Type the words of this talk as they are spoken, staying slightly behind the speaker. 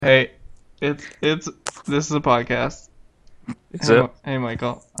Hey, it's this is a podcast. Is it? Hey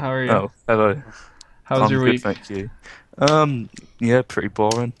Michael, how are you? Oh, hello. How's I'm your good, week? thank you. Yeah, pretty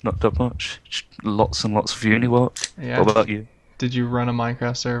boring. Not that much. Just lots and lots of uni work. Yeah, What about you? did you run a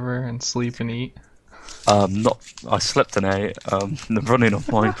Minecraft server and sleep and eat? Not. I slept in a the running of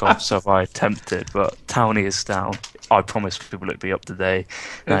Minecraft server I attempted, but Townie is down. I promised people it'd be up today.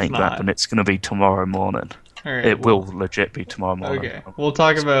 That It's ain't gonna not. happen. It's gonna be tomorrow morning. All right, It will well, legit be tomorrow morning. okay. We'll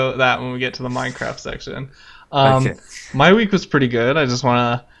talk about that when we get to the Minecraft section. Okay. My week was pretty good. I just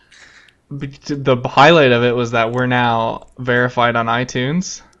want to the highlight of it was that we're now verified on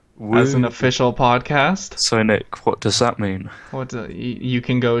iTunes as an Woo. official podcast. So Nick, what does that mean? You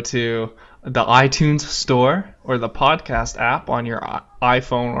can go to the iTunes store or the podcast app on your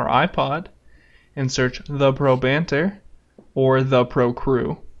iPhone or iPod and search The Pro Banter or The Pro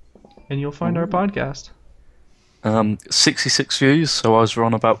Crew, and you'll find our podcast. 66 views, so I was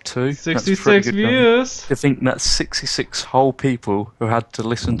wrong about two. That's pretty 66 good going. views. I think that's 66 whole people who had to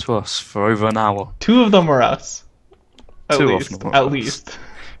listen to us for over an hour. Two of them are us. At Two of least. them were At us. least.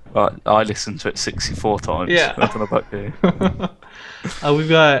 I listened to it 64 times. Yeah. I don't know about you. We've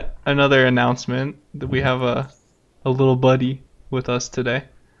got another announcement that we have a little buddy with us today.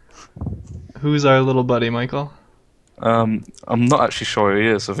 Who's our little buddy, Michael? I'm not actually sure who he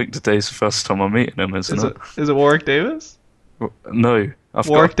is. I think today's the first time I'm meeting him, isn't Is it? it Warwick Davis? No, I've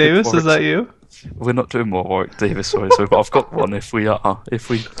Warwick got a good Davis, is that you? We're not doing more Warwick Davis, sorry, so, but I've got one if we are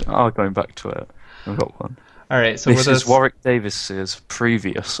going back to it. I've got one. All right, so This with is us, Warwick Davis's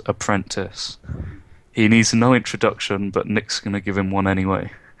previous apprentice. He needs no introduction, but Nick's gonna give him one anyway.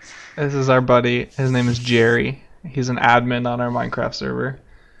 this is our buddy. His name is Jerry. He's an admin on our Minecraft server.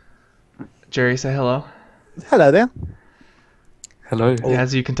 Jerry, say hello. Hello there. Hello.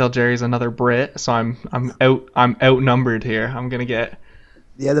 As you can tell, Jerry's another Brit, so I'm outnumbered here. I'm gonna get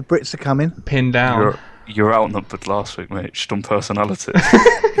Yeah, the Brits are coming. pinned down. You're outnumbered last week, mate. Just on personality.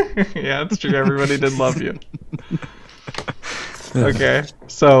 Yeah, it's true. Everybody did love you. Okay,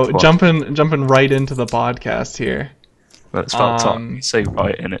 so What? jumping right into the podcast here. But it's about time Um, you say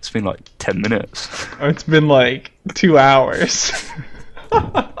right, and it's been like 10 minutes. It's been like 2 hours.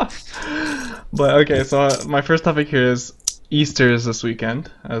 But okay, so my first topic here is Easter is this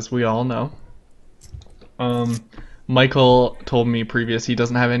weekend, as we all know. Michael told me previous he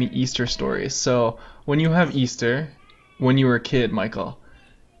doesn't have any Easter stories. So when you have Easter, when you were a kid, Michael,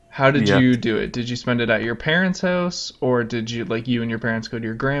 how did Yeah. you do it? Did you spend it at your parents' house, or did you like you and your parents go to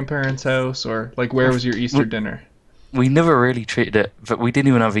your grandparents' house, or like where was your Easter dinner? We never really treated it, but we didn't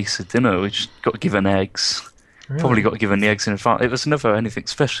even have Easter dinner. We just got given eggs. Probably got given the eggs in advance. It was never anything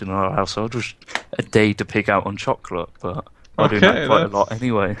special in our household. It was a day to pig out on chocolate, but I do Okay, that quite a that's- lot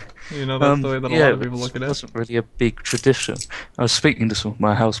anyway. You know, that's the way that a yeah, lot of people look at it it. wasn't really a big tradition. I was speaking to some of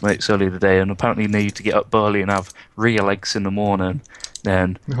my housemates earlier today, and apparently need to get up early and have real eggs in the morning,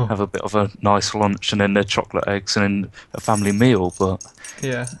 then Oh. have a bit of a nice lunch, and then the chocolate eggs, and then a family meal. But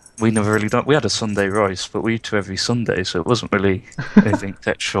Yeah. we never really done. We had a Sunday roast, but we eat two every Sunday, so it wasn't really anything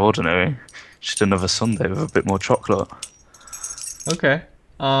extraordinary. Just another Sunday with a bit more chocolate. Okay.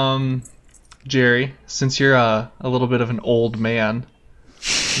 Jerry, since you're a little bit of an old man,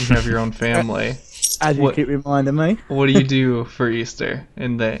 you have your own family. As you What- keep reminding me. What do you do for Easter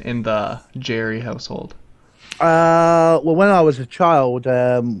in the Jerry household? Well, when I was a child,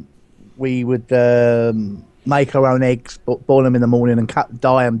 we would make our own eggs, boil them in the morning, and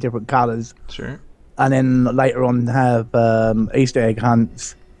dye them different colours, Sure. and then later on have Easter egg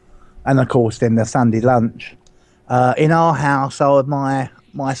hunts, and of course then the Sunday lunch. In our household, my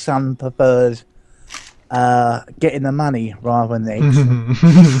son prefers getting the money rather than the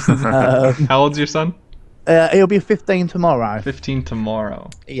eggs. How old's your son? He'll be 15 tomorrow. 15 tomorrow.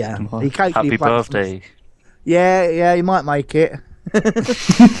 Yeah, Come on. he occasionally Happy breaks some- birthday. Yeah, he might make it. All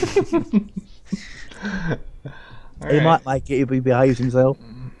He right. might make it if he behaves himself.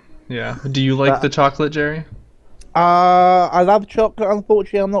 Yeah. Do you like But- the chocolate, Jerry? I love chocolate.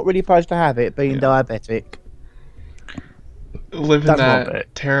 Unfortunately, I'm not really supposed to have it, being diabetic. Living That's not that bad.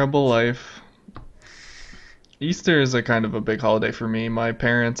 terrible life. Easter is a kind of a big holiday for me. My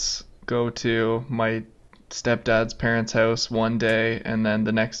parents go to my stepdad's parents' house one day, and then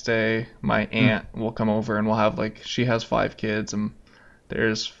the next day my aunt will come over and we'll have like she has 5 kids and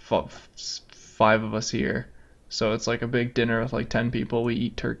there's 5 of us here. So it's like a big dinner with like 10 people. We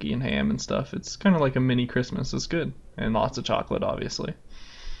eat turkey and ham and stuff. It's kind of like a mini Christmas. It's good. And lots of chocolate, obviously.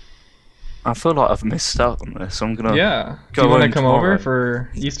 I feel like I've missed out on this. I'm gonna Yeah. Do go you want to home come tomorrow. over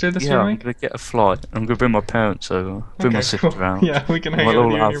for Easter this Yeah, year, I'm Mike? gonna get a flight. I'm gonna bring my parents over. Bring my Okay, sister cool. around. Yeah, we can hang We'll out all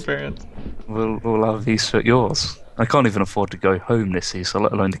with you and your have- parents. We'll have Easter at yours. I can't even afford to go home this year, so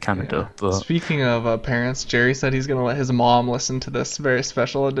let alone to Canada. But Speaking of parents, Jerry said he's gonna let his mom listen to this very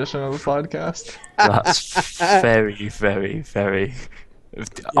special edition of the podcast. that's very, very, very.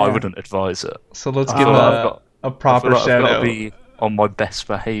 I wouldn't advise it. So let's I give feel like I've got- a I proper feel like I've shout got to out. be on my best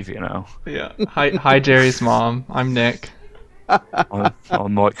behaviour now. Yeah. Hi, Jerry's mom. I'm Nick,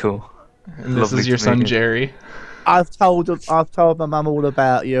 I'm Michael. and this Lovely is your to son meet you. Jerry. I've told my mum all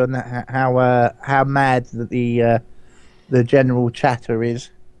about you and how mad the general chatter is.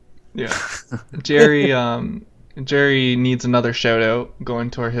 Yeah. Jerry Jerry needs another shout out going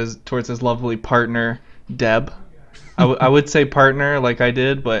towards his lovely partner Deb. I would say partner like I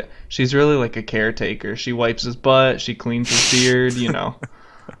did, but she's really like a caretaker. She wipes his butt, she cleans his beard, you know.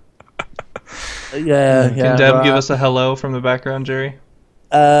 Yeah, Can Deb give us a hello from the background, Jerry?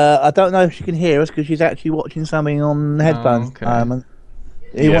 I don't know if she can hear us because she's actually watching something on headphones okay. at the moment.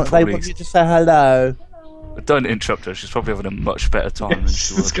 Yeah, They probably. want you to say hello. But don't interrupt her. She's probably having a much better time than she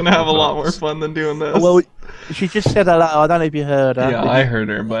She's was. gonna have a lot more fun than doing this. Well, she just said hello. I don't know if you heard her. Yeah, I heard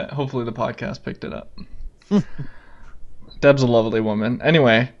her, but hopefully the podcast picked it up. Deb's a lovely woman.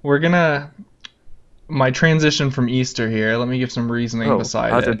 Anyway, my transition from Easter here. Let me give some reasoning I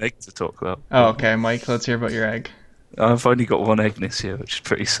beside had it. an egg to talk about. Oh, okay, Mike, let's hear about your egg. I've only got one egg this year, which is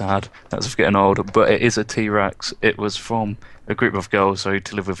pretty sad as of getting older. But it is a T-Rex. It was from a group of girls I used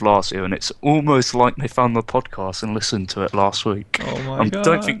to live with last year, and it's almost like they found the podcast and listened to it last week. Oh my I god.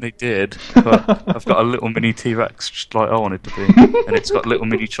 don't think they did, but I've got a little mini T-Rex just like I wanted to be, and it's got little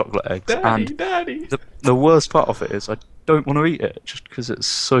mini chocolate eggs. And Daddy. the worst part of it is I don't want to eat it just because it's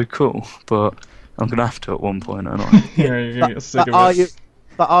so cool, but I'm gonna have to at one point, aren't I? Yeah, you're gonna get sick But of it.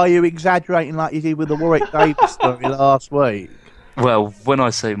 are you exaggerating like you did with the Warwick Davis story last week? Well, when I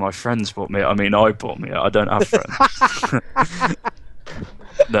say my friends bought me it, I mean I bought me it. I don't have friends.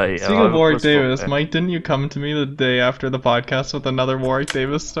 No, yeah, Speaking I of Warwick was bought Davis, it. Mike, didn't you come to me the day after the podcast with another Warwick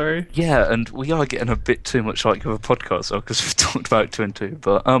Davis story? Yeah, and we are getting a bit too much like of a podcast because we've talked about two and two.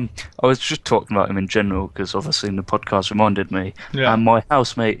 But I was just talking about him in general because obviously the podcast reminded me. Yeah. And my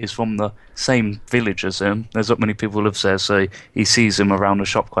housemate is from the same village as him. There's not many people who live there, so he sees him around the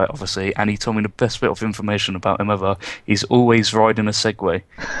shop quite obviously. And he told me the best bit of information about him ever. He's always riding a Segway.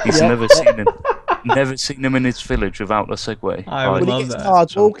 He's Yeah. never seen him in his village without a Segway. I would When love he gets that.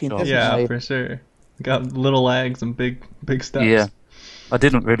 tired walking, Yeah, doesn't Yeah, he? for sure. Got little legs and big steps. Yeah, I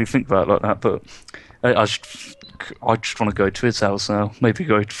didn't really think about it like that, but I just want to go to his house now. Maybe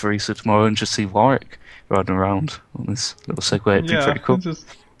go for Easter tomorrow and just see Warwick riding around on this little Segway. It'd be Yeah, pretty cool. just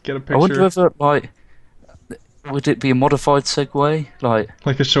get a picture. I wonder whether, would it be a modified Segway?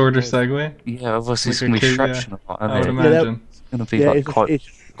 Like a shorter Segway, Yeah, obviously it's Like a going to be kid, yeah. stretching a lot. I would It's imagine. going to be Yeah,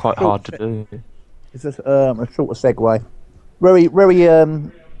 quite hard to do. It's just a shorter segue.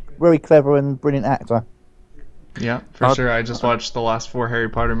 Very clever and brilliant actor. Yeah, for I'd- sure. I just watched the last 4 Harry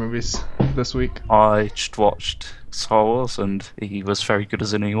Potter movies this week. I just watched Star Wars and he was very good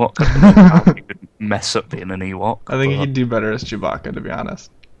as an Ewok. I don't know how he could mess up being an Ewok. I think but he'd do better as Chewbacca, to be honest.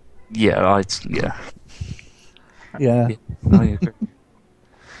 yeah, Yeah, I agree.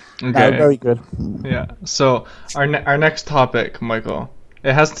 Okay. no, very good. Yeah. So our next topic, Michael,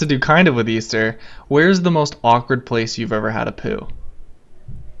 it has to do kind of with Easter. Where's the most awkward place you've ever had a poo?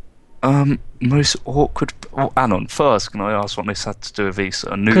 Most awkward. Oh, hang on. First, can I ask what this had to do with Easter?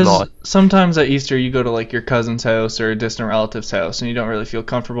 A new Because life. sometimes at Easter you go to like your cousin's house or a distant relative's house, and you don't really feel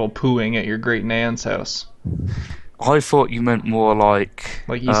comfortable pooing at your great nan's house, I thought you meant more like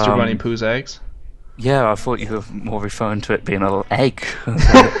Easter Bunny poos eggs. Yeah, I thought you were more referring to it being an egg.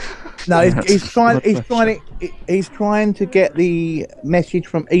 No, Yeah, he's trying. that's He's trying to get the message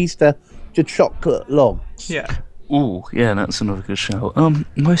from Easter to chocolate logs. Yeah. Ooh, yeah, that's another good shout.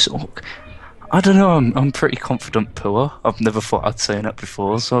 Most awkward. I don't know. I'm pretty confident pooer. I've never thought I'd say that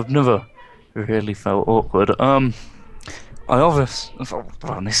before, so I've never really felt awkward. I obviously,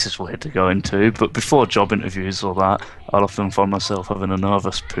 well, this is weird to go into, but before job interviews or that, I'll often find myself having a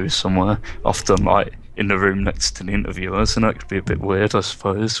nervous poo somewhere, often like in the room next to the interviewers, and that could be a bit weird, I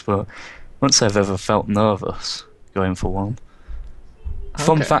suppose. But I wouldn't say I've ever felt nervous going for one.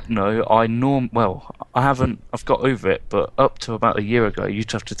 Fun Okay. fact, no, I haven't. I've got over it, but up to about a year ago,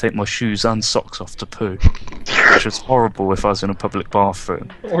 you'd have to take my shoes and socks off to poo, which was horrible if I was in a public bathroom.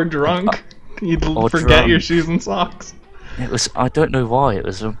 Or drunk. You'd Or forget drunk. your shoes and socks. It was. I don't know why. It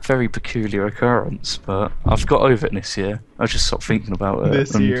was a very peculiar occurrence, but I've got over it this year. I just stopped thinking about it.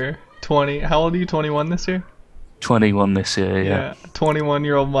 This and year. 20. How old are you? 21 this year? 21 this year. Yeah.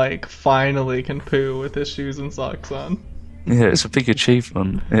 21-year-old Mike finally can poo with his shoes and socks on. Yeah, it's a big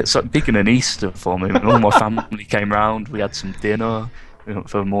achievement. It's like bigger than Easter for me. When all my family came round, we had some dinner. We went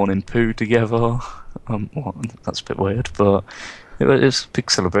for a morning poo together. Well, that's a bit weird, but it's a big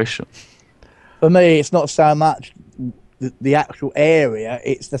celebration. For me, it's not so much the actual area;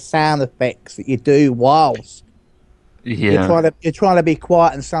 it's the sound effects that you do whilst Yeah. you're trying to be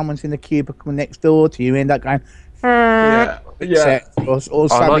quiet, and someone's in the cubicle next door to you. You end up going, Yeah. or I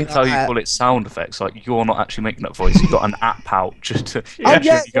something like how you that. call it sound effects. Like, you're not actually making that voice. You've got an app out just to Yeah.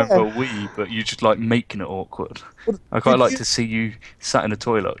 you're going for a wee, but you just like making it awkward. I quite like to see you sat in a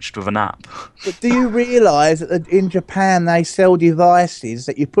toilet just with an app. But do you realise that in Japan they sell devices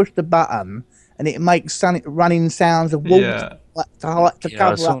that you push the button and it makes running sounds of water to Yeah, I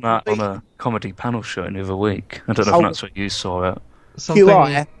cover saw up that the on a comedy panel show the other week. I don't know Oh. if that's what you saw it.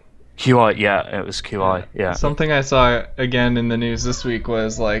 QI. QI, yeah, it was QI, yeah. Something I saw again in the news this week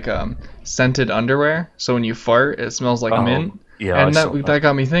was like scented underwear. So when you fart, it smells like mint. Yeah, And I saw that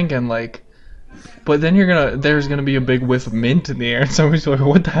got me thinking, like, but then there's gonna be a big whiff of mint in the air, and somebody's like,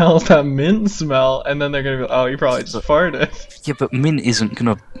 what the hell is that mint smell? And then they're gonna be like, oh, you probably just farted. Yeah, but mint isn't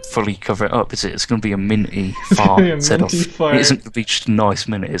gonna fully cover it up, is it? It's gonna be a minty gonna fart be a instead minty of. fart. It isn't gonna be just a nice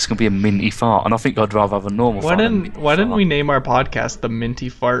mint. It's gonna be a minty fart, and I think I'd rather have a normal Why fart. than a minty didn't fart. we name our podcast the Minty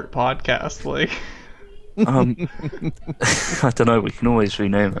Fart Podcast? Like, I don't know. We can always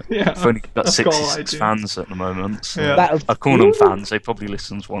rename it. Yeah, We've only got that's cool 66 idea. fans at the moment. So Yeah. I call them fans. They probably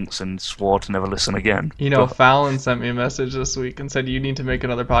listened once and swore to never listen again. you know, But- Fallon sent me a message this week and said you need to make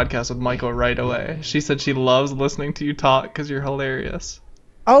another podcast with Michael right away. She said she loves listening to you talk because you're hilarious.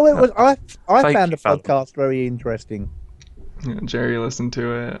 Oh, it was. I Thank found you, the Fallon. podcast very interesting. Yeah, Jerry listened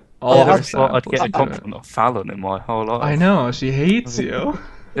to it. Yeah, All of I our just thought staff I'd get a listened to it. compliment of Fallon in my whole life. I know, she hates you.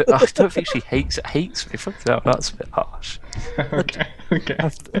 I don't think she hates me. Fuck that. That's a bit harsh. Okay.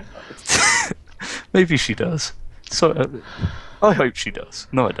 Maybe she does. So I hope she does.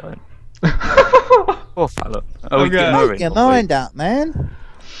 No, I don't. Poor Fallon. Oh, we Okay. get Make your mind up, man.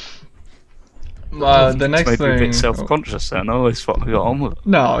 The next Made me a thing. bit self-conscious then. I always thought we got on with it.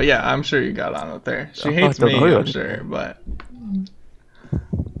 No, yeah, I'm sure you got on with her. She I hates don't me, know. I'm sure, but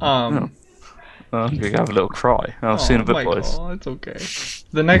I'm gonna have a little cry. I'll see you in a bit, Michael, boys. it's okay.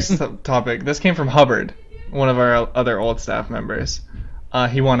 The next topic. This came from Hubbard, one of our other old staff members.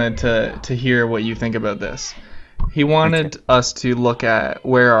 He wanted to hear what you think about this. He wanted us to look at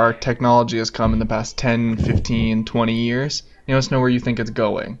where our technology has come in the past 10, 15, 20 years. He wants to know where you think it's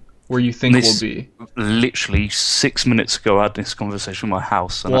going, where you think This- we'll be. Literally 6 minutes ago, I had this conversation with my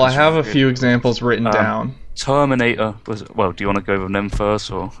house. And Well, I that's have a really- few examples written down. Terminator was. Well, do you want to go with them first,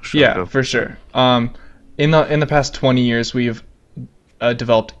 or should I Yeah, go? for sure. In the past 20 years, we've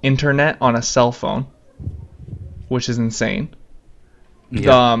developed internet on a cell phone, which is insane.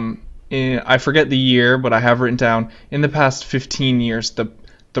 Yeah. I forget the year, but I have written down in the past 15 years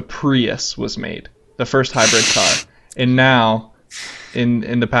the Prius was made, the first hybrid car, and now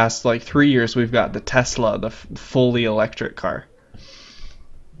in the past like 3 years we've got the Tesla, the fully electric car.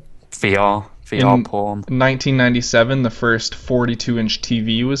 VR in- porn. In 1997, the first 42-inch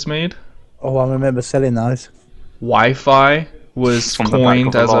TV was made. Oh, I remember selling those. Wi-Fi was From the back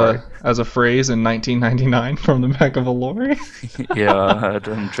coined of a lorry. as a phrase in 1999 from the back of a lorry. Yeah, I heard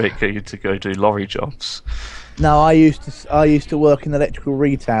Drake used to go do lorry jobs. No, I used to work in electrical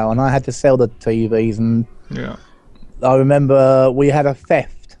retail, and I had to sell the TVs. And Yeah. I remember we had a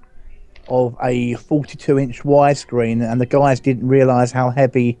theft of a 42-inch widescreen, and the guys didn't realise how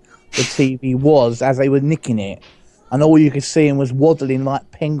heavy the TV was as they were nicking it, and all you could see them was waddling like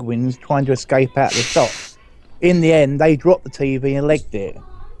penguins trying to escape out of the shop. In the end, they dropped the TV and legged it.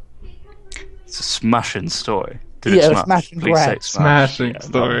 It's a smashing story. Did Yeah, it a smash? smash and Please say grab. it smashed. Smashing Yeah,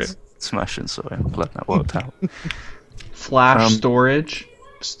 story. nice. Smashing story. I'm glad that worked out. Flash storage,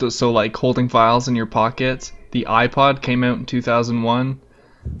 so like holding files in your pockets. The iPod came out in 2001.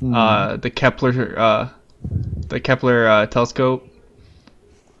 The Kepler telescope.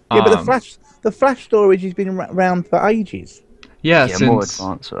 Yeah, but the flash storage has been around for ages. Yeah, Yeah, more since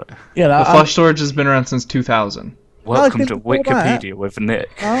advanced. Right? You know, the flash storage has been around since 2000. Welcome been to before that. Wikipedia with Nick.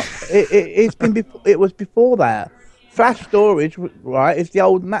 it's been it was before that. Flash storage, right, is the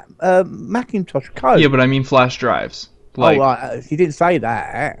old Macintosh code. Yeah, but I mean flash drives. Like, oh, right, you didn't say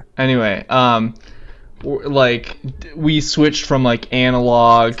that. anyway, we switched from like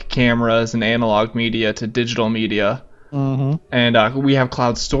analog cameras and analog media to digital media, and we have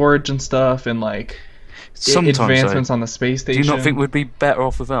cloud storage and stuff, and like Sometimes advancements though, on the space do station. you not think we'd be better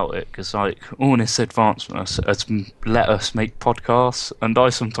off without it? Because like all this advancement has let us make podcasts, and I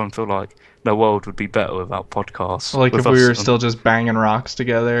sometimes feel like the world would be better without podcasts. Like with if we us were and- still just banging rocks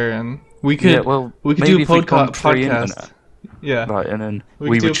together, and we could, Yeah, well, we could maybe do if we got podcast. free internet. Yeah, Right, and then we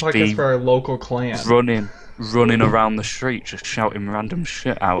we could do a would just podcast be for our local clan. running running around the street just shouting random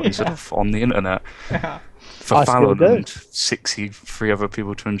shit out instead of on the internet Yeah. for I still Fallon do. and 63 other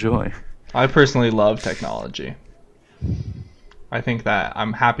people to enjoy. I personally love technology. I think that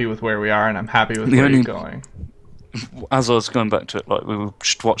I'm happy with where we are, and I'm happy with The where only- you're going. As I was going back to it, like we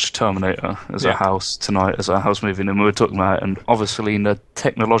just watched Terminator as Yeah. a house tonight, as a house movie, and we were talking about it, and obviously in the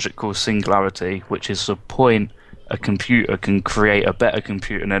technological singularity, which is the point a computer can create a better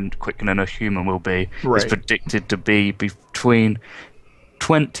computer quicker than a human will be, Right. is predicted to be between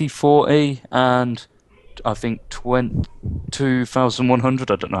 2040 and I think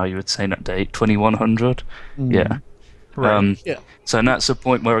 2100. I don't know how you would say that date. 2100. Yeah. Right. Yeah. So that's the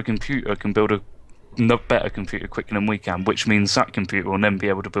point where a computer can build a better computer quicker than we can, which means that computer will then be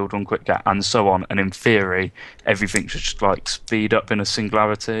able to build one quicker, and so on. And in theory, everything should just like speed up in a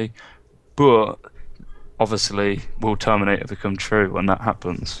singularity. But obviously, will Terminator become true when that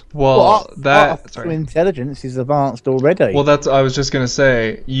happens? Well, artificial intelligence is advanced already. Well, that's. I was just gonna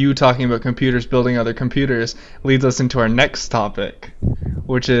say. You talking about computers building other computers leads us into our next topic,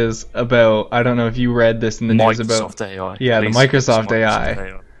 which is about. I don't know if you read this in the news about. Microsoft AI. Yeah, the Please, Microsoft it's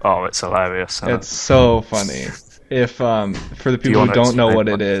AI. Oh, it's hilarious. It's so funny. If for the people who wanna don't know explain what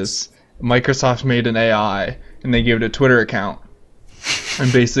it what it is, Microsoft made an AI and they gave it a Twitter account.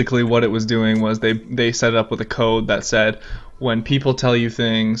 And basically what it was doing was they set it up with a code that said when people tell you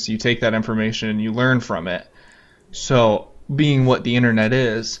things, you take that information and you learn from it. So, being what the internet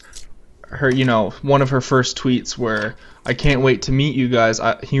is, one of her first tweets were, "I can't wait to meet you guys.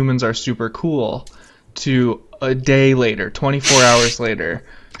 Humans are super cool." To a day later, 24 hours later,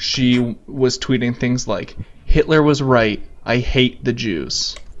 she was tweeting things like, "Hitler was right. I hate the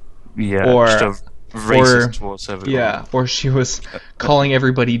Jews." Yeah, Or- just a racist towards everyone. Yeah, or she was calling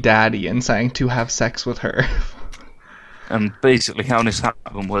everybody daddy and saying to have sex with her. And basically, how this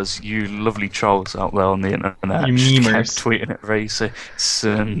happened was you lovely trolls out there on the internet You just memers. kept tweeting at racist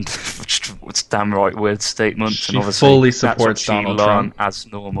and it's damn right weird statements. She and obviously, fully that's what supports she Donald learned Trump. as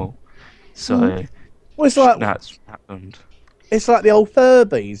normal. So Well, it's like that's happened. it's like the old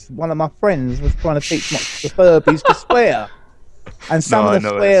Furbies. One of my friends was trying to teach the Furbies to swear, and some No, I of the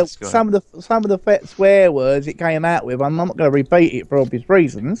know where this is going. some of the swear words it came out with. I'm not going to repeat it for obvious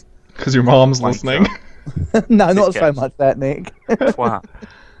reasons. Because your mom's Wanker. listening. No, not so Yes. much that, Nick. Twat.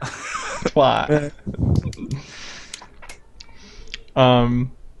 Twat.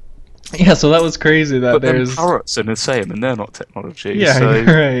 Yeah, so that was crazy that But then there's... parrots are the same, and they're not technology. Yeah, so you're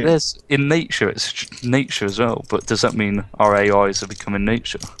right. There's in nature, it's nature as well. But does that mean our AIs are becoming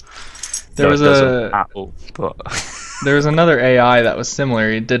nature? There No, was it doesn't a... at all. But There was another AI that was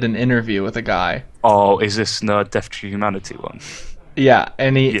similar. He did an interview with a guy. oh, is this the Death to Humanity one? Yeah,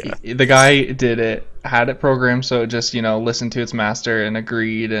 and Yeah. the guy did it, had it programmed so it just, listened to its master and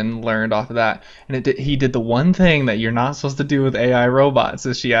agreed and learned off of that. And he did the one thing that you're not supposed to do with AI robots.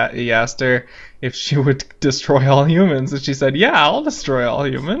 Is he asked her if she would destroy all humans, and she said, "Yeah, I'll destroy all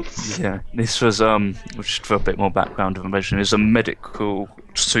humans." Yeah, this was just for a bit more background information. It's a medical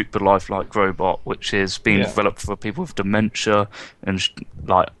super lifelike robot which is being Yeah. developed for people with dementia and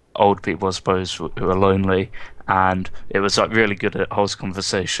like old people, I suppose, who are lonely. And it was like really good at host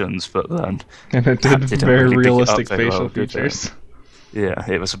conversations, but then And it That did didn't very really pick it up realistic very well, facial did it? features.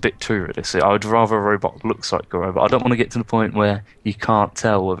 yeah, it was a bit too realistic. I would rather a robot that looks like a robot. I don't want to get to the point where you can't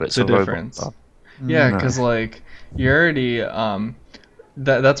tell whether it's The a robot. difference. Yeah, No. because you're already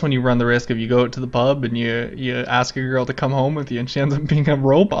that's when you run the risk if you go out to the pub and you ask a girl to come home with you and she ends up being a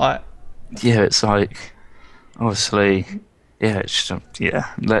robot. Yeah, it's like obviously, yeah, it's just, yeah.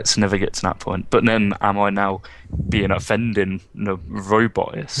 Let's never get to that point. But then, am I now being offending the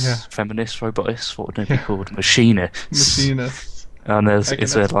robotists, Yeah. feminist robotists? What would they be Yeah. called? Machinists. Machinists. And is there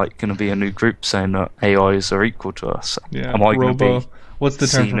Mechanists. like going to be a new group saying that AIs are equal to us? Yeah. Am I going to be? What's the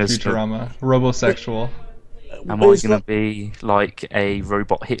term seen for as the- Futurama? Robosexual. Am I It's going like- to be like a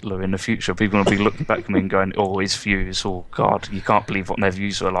robot Hitler in the future? People are going to be looking back at me and going, "Oh, his views! Oh God, you can't believe what their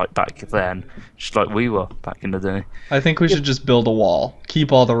views were like back then, just like we were back in the day." I think we should just build a wall.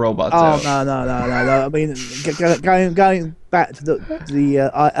 Keep all the robots Oh out. no! I mean, going back to the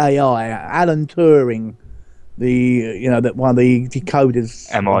AI, Alan Turing, that one of the decoders.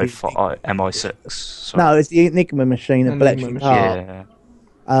 MI6. Sorry. No, it's the Enigma machine at Enigma Bletchley machine.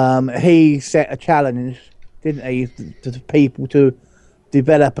 Park. Yeah. He set a challenge, didn't he, to people to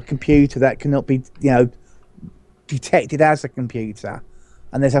develop a computer that cannot be, detected as a computer,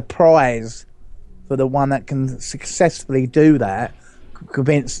 and there's a prize for the one that can successfully do that,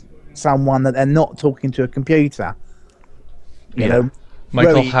 convince someone that they're not talking to a computer. You Yeah. know,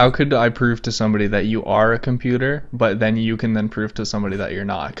 Michael, Really- how could I prove to somebody that you are a computer, but then you can then prove to somebody that you're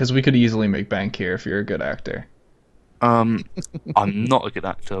not? Because we could easily make bank here if you're a good actor. I'm not a good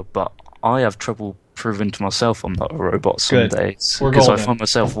actor, but I have trouble proving to myself I'm not a robot some Good. days. We're Because I golden. find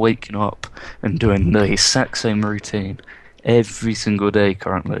myself waking up and doing the exact same routine every single day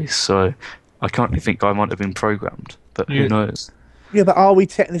currently. So I currently think I might have been programmed, but You- who knows? Yeah, but are we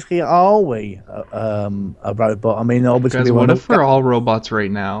a robot? I mean, obviously, Guys, we what want if we're all robots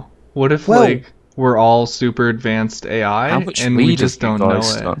right now? What if Well- like we're all super advanced AI How much and weed we just have you don't know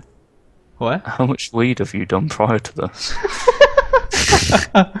guys it? done? What? How much weed have you done prior to this?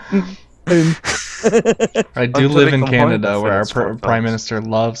 I do I'm live in living on Canada Hawaii where our for this podcast. prime minister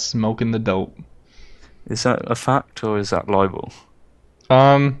loves smoking the dope. Is that a fact or is that libel?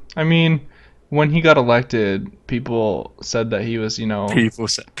 I mean, when he got elected, people said that he was, People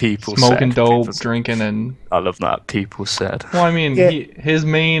said. smoking dope, People said. drinking, and I love that. People said. well, I mean, Yeah. his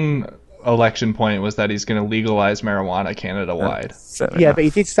main election point was that he's going to legalize marijuana Canada-wide. Fair Yeah, enough. but he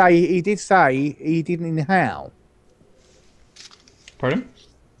did say he didn't inhale. Pardon?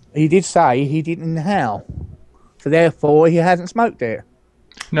 He did say he didn't inhale, so therefore he hasn't smoked it.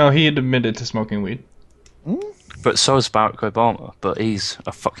 No, he had admitted to smoking weed. But so is Barack Obama, but he's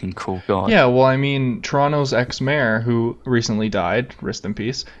a fucking cool guy. Yeah, well, I mean, Toronto's ex-mayor, who recently died, rest in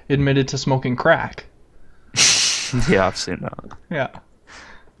peace, admitted to smoking crack. Yeah, I've seen that. Yeah.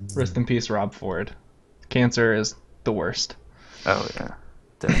 Rest in peace, Rob Ford. Cancer is the worst. Oh yeah,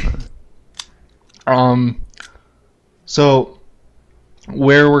 definitely. So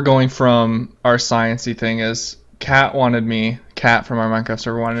where we're going from our sciencey thing is Kat from our Minecraft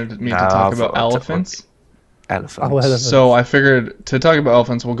server wanted me to Nah, talk I about thought- elephants. Elephants. Oh, elephants. So I figured to talk about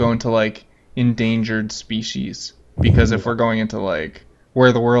elephants, we'll go into like endangered species, because if we're going into like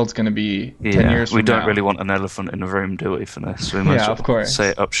where the world's going to be 10 Yeah, years from we don't now. really want an elephant in the room, do we, for this? We might Yeah, as well of course. say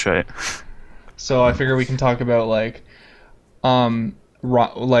it up straight. So I figure we can talk about like, a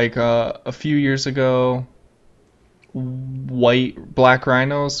few years ago, black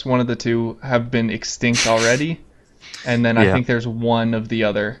rhinos, one of the two, have been extinct already, and then I Yeah. think there's one of the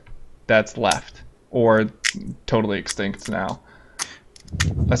other that's left, or totally extinct now.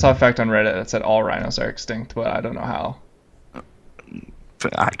 I saw a fact on Reddit that said all rhinos are extinct, but I don't know how.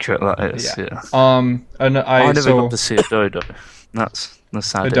 Pretty accurate that is, Yeah. yeah. And I never so got to see a dodo. That's the a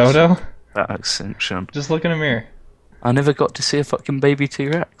saddest. dodo. That extinction. Just look in a mirror. I never got to see a fucking baby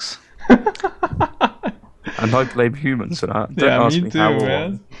T-Rex. And I blame humans for that. Don't Yeah, ask me me too, how or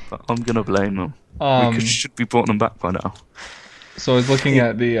man. why, but I'm gonna blame them. Um, Should be brought them back by now. So I was looking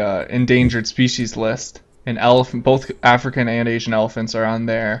at the endangered species list, and both African and Asian elephants are on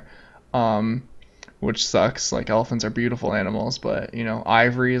there, which sucks. Like, elephants are beautiful animals, but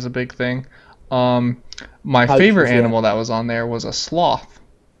ivory is a big thing. My favorite yeah. animal that was on there was a sloth,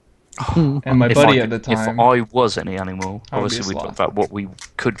 and my buddy at the time. If I was any animal, I would be a obviously we sloth. talked about what we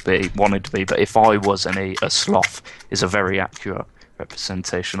could be, wanted to be, but if I was a sloth is a very accurate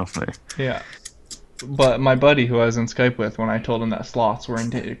representation of me. Yeah. But my buddy who I was in Skype with, when I told him that sloths were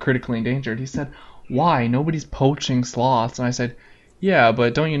critically endangered, he said, "Why? Nobody's poaching sloths." And I said, "Yeah,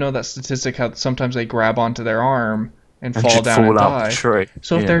 but don't you know that statistic how sometimes they grab onto their arm and fall should down and fall out die? the tree.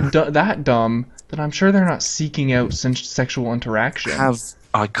 So if Yeah. they're that dumb, then I'm sure they're not seeking out sexual interaction."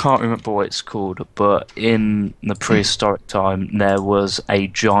 I can't remember what it's called, but in the prehistoric time there was a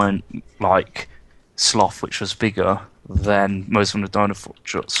giant sloth which was bigger than most of the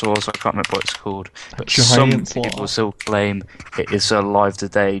dinosaurs. I can't remember what it's called, but some giant people sloth. still claim it is alive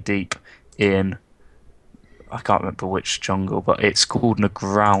today deep in, I can't remember which jungle, but it's called a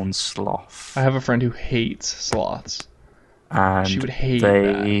ground sloth. I have a friend who hates sloths. And She would hate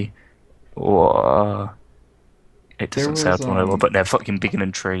they or it There doesn't say was, how to know, but they're fucking bigger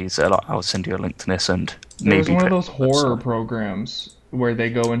than trees. They're like, I'll send you a link to this and There was maybe one of put those it on the horror website. programs where they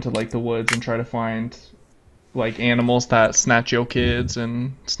go into like the woods and try to find like animals that snatch your kids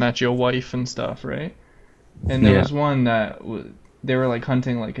and snatch your wife and stuff, right? And there Yeah. was one that they were like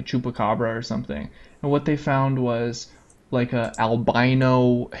hunting like a chupacabra or something, and what they found was like a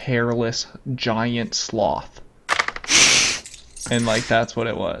albino hairless giant sloth, and like that's what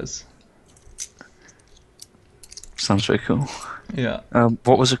it was. Sounds very cool. Yeah.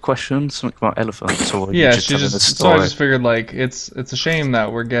 What was the question? Something about elephants, or were you Yeah, just she telling just. a So I story? just figured like it's a shame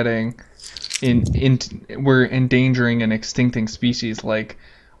that we're getting we're endangering and extincting species. Like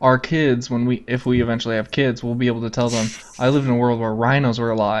our kids, if we eventually have kids, we'll be able to tell them, I lived in a world where rhinos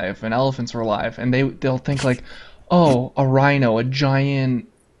were alive and elephants were alive, and they'll think like, oh, a rhino, a giant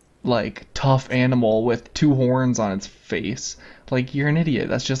like tough animal with two horns on its face. Like, you're an idiot.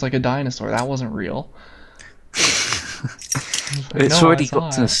 That's just like a dinosaur. That wasn't real. It's No, I already saw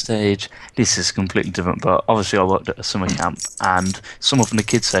got to the it. stage. This is completely different, but obviously I worked at a summer camp, and some of the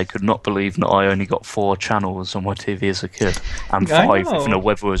kids there could not believe that I only got 4 channels on my TV as a kid, and I 5 if the know.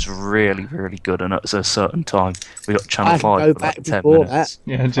 weather was really, really good, and at a certain time we got channel I can 5 go for back like 10 before that. minutes.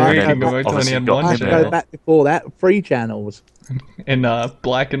 Yeah, I Jerry can then can go go back. back to when he obviously had got one I him can go in. channel back before that. 3 channels. in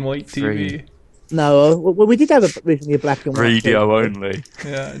black and white TV. No, well, we did have originally a black and white TV. Radio only.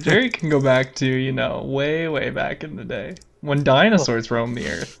 Yeah, Jerry can go back to, way, way back in the day when dinosaurs roamed the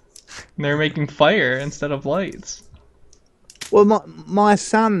earth. And they were making fire instead of lights. Well, my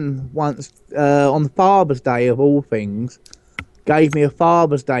son once, on Father's Day of all things, gave me a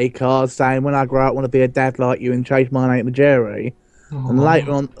Father's Day card saying, "When I grow up, I want to be a dad like you and change my name to Jerry." And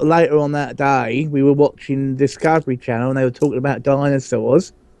later on that day, we were watching Discovery Channel and they were talking about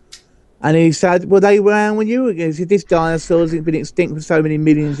dinosaurs. And he said, "Were they around when you were?" He said, "This dinosaur's been extinct for so many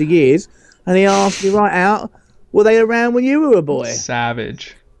millions of years." And he asked me right out, "Were they around when you were a boy?"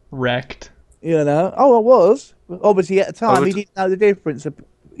 Savage. Wrecked. You know, oh, I was. Obviously, at the time, would- he didn't know the difference, of,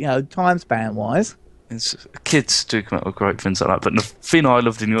 time span wise. Kids do come out with great things like that, but the thing I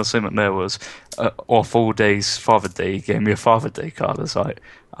loved in your segment there was, off all days Father Day, you gave me a Father Day card. I was like,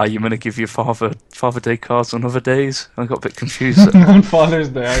 are you going to give your Father Day cards on other days? I got a bit confused there. On Father's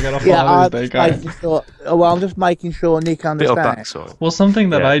Day, I got a Father's Day card. I'm just making sure Nick Bit of understands. backstory. Well, something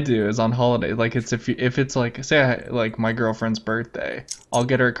that Yeah. I do is on holiday, like it's if it's like say like my girlfriend's birthday, I'll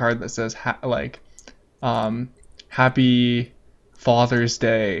get her a card that says Happy Father's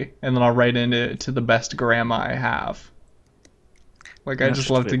Day, and then I'll write in it to the best grandma I have. Like I That's just just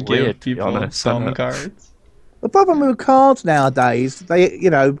a love to bit give weird, to be people honest, some isn't it? cards. The problem with cards nowadays,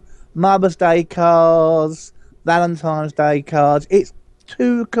 Mother's Day cards, Valentine's Day cards, it's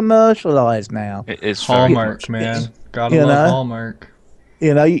too commercialised now. It is very Hallmark, much. man, gotta You love know? Hallmark.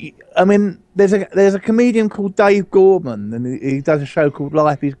 I mean, there's a comedian called Dave Gorman, and he does a show called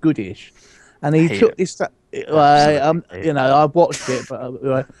Life Is Goodish, and he Hate took it. this. Absolutely hate it. I've watched it,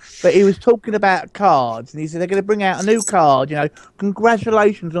 but he was talking about cards, and he said they're going to bring out a new card.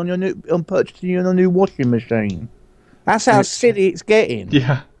 Congratulations on purchasing your new washing machine. That's how silly it's getting.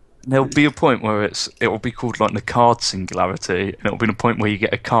 Yeah, There'll be a point where it'll be called like the card singularity, and it'll be the point where you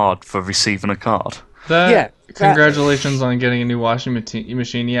get a card for receiving a card. Yeah, exactly. Congratulations on getting a new washing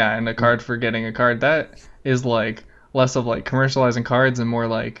machine. Yeah, and a card for getting a card. That is like less of like commercializing cards and more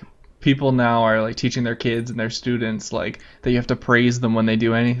like people now are like teaching their kids and their students like that you have to praise them when they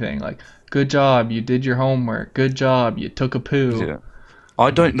do anything. Like, good job, you did your homework. Good job, you took a poo. Yeah.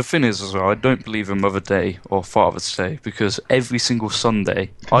 The thing is as well, I don't believe in Mother Day or Father's Day because every single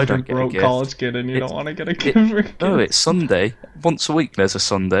Sunday I don't get a broke gift. college kid and you It's- don't want to get a gift for kids. No, it's Sunday. Once a week there's a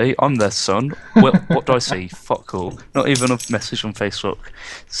Sunday. I'm their son. Well, what do I see? Fuck all. Not even a message on Facebook.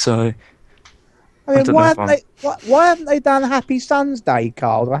 So, I mean, don't why know haven't why haven't they done Happy Son's Day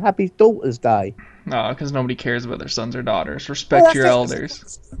card or Happy Daughter's Day? No, because nobody cares about their sons or daughters. Respect Well, your that's it.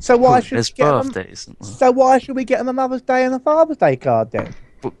 elders. So why should there's we get them? birthdays. Isn't there? So why should we get them a Mother's Day and a Father's Day card then?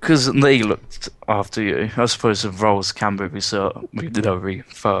 Because they looked after you. I suppose the roles can be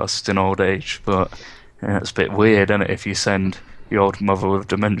reversed in old age, but it's a bit weird, isn't it, if you send your old mother with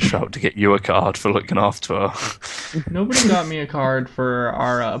dementia out to get you a card for looking after her. Nobody got me a card for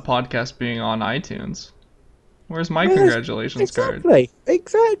our podcast being on iTunes. Where's my Yes, congratulations card?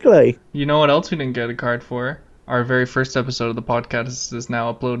 Exactly. You know what else we didn't get a card for? Our very first episode of the podcast is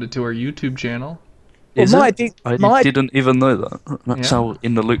now uploaded to our YouTube channel. Well, Is Mike it? did- I Mike- didn't even know that. That's Yeah. how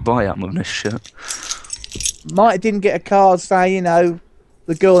in the loop I am with this shit. Mike didn't get a card saying,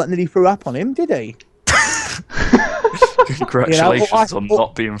 the girl that nearly threw up on him, did he? Congratulations on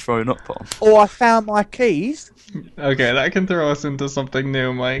not being thrown up on. Or I found my keys. Okay, that can throw us into something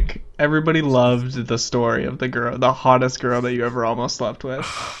new, Mike. Everybody loved the story of the girl, the hottest girl that you ever almost slept with.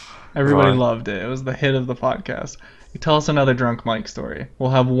 Everybody Right. loved it. It was the hit of the podcast. Tell us another drunk Mike story.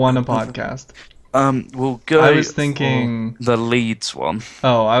 We'll have one a podcast. We'll go. I was thinking- for the Leeds one.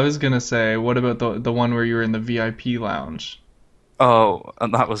 Oh, I was gonna say, what about the one where you were in the VIP lounge? Oh,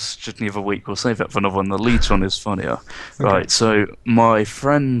 and that was just the other week. We'll save that for another one. The Leeds one is funnier. Right, so my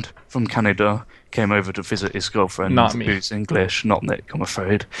friend from Canada came over to visit his girlfriend, Not me. who's English, not Nick, I'm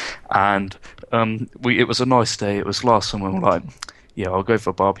afraid. And it was a nice day. It was last summer. We're like, yeah, I'll go for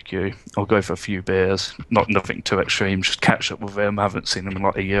a barbecue. I'll go for a few beers. Nothing too extreme. Just catch up with him. I haven't seen him in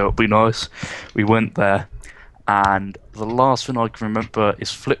like a year. It'll be nice. We went there, and the last thing I can remember is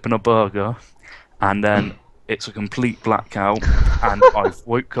flipping a burger, and then it's a complete blackout, and I've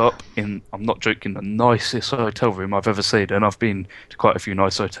woke up in, I'm not joking, the nicest hotel room I've ever stayed in. I've been to quite a few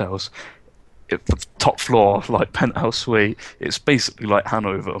nice hotels. the top floor, like penthouse suite. It's basically like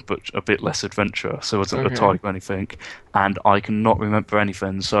Hanover, but a bit less adventurous. So it wasn't Okay. a type or anything. And I cannot remember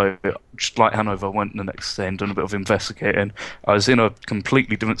anything. So just like Hanover, I went the next day and done a bit of investigating. I was in a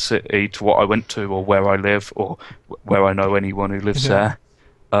completely different city to what I went to, or where I live, or where I know anyone who lives Yeah. there.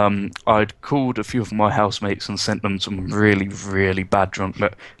 I'd called a few of my housemates and sent them some really, really bad drunk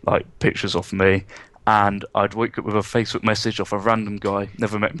like pictures of me. And I'd wake up with a Facebook message off a random guy,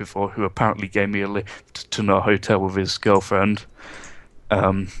 never met him before, who apparently gave me a lift to a hotel with his girlfriend.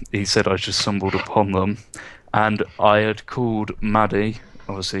 He said I just stumbled upon them. And I had called Maddie,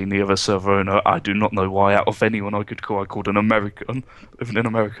 obviously the other server owner. I do not know why, out of anyone I could call, I called an American living in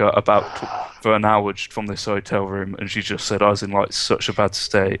America for an hour just from this hotel room, and she just said I was in like such a bad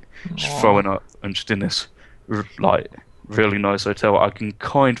state, just throwing up, and just in this like really nice hotel. I can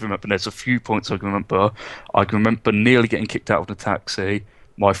kind of remember, there's a few points I can remember. I can remember nearly getting kicked out of the taxi,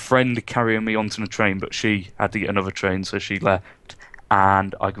 my friend carrying me onto the train, but she had to get another train, so she left.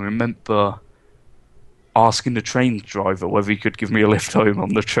 And I can remember asking the train driver whether he could give me a lift home on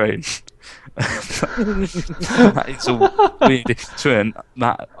the train. That is a weird twin.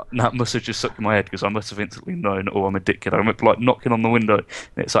 That must have just stuck in my head, because I must have instantly known, oh, I'm a dickhead. I remember like knocking on the window, and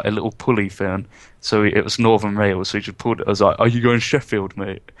it's like a little pulley thing. So it was Northern Rail, so he just pulled it. I was like, "Are you going Sheffield,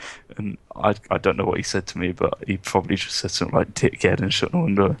 mate?" And I don't know what he said to me, but he probably just said something like "dickhead" and shut the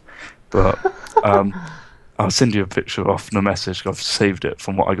window. But I'll send you a picture off the message. I've saved it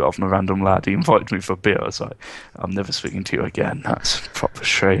from what I got off from a random lad. He invited me for a beer. I was like, I'm never speaking to you again. That's proper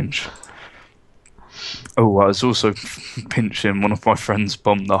strange. Oh, I was also pinching one of my friend's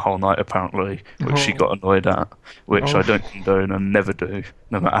bum the whole night, apparently, which she got annoyed at, which I don't condone and never do.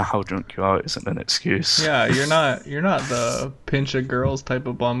 No matter how drunk you are, it isn't an excuse. Yeah, you're not the pinch a girls type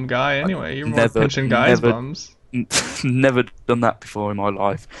of bum guy anyway. You're more Never- pinching guys' never- bums. Never done that before in my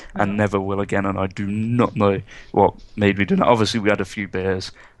life, and never will again, and I do not know what made me do that. Obviously we had a few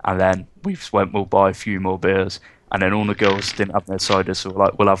beers, and then we went, we'll buy a few more beers, and then all the girls didn't have their ciders, so we're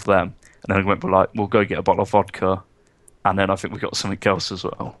like, we'll have them. And then we went, we're like, we'll go get a bottle of vodka, and then I think we got something else as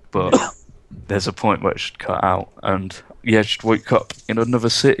well, but there's a point where it should cut out. And yeah, just woke up in another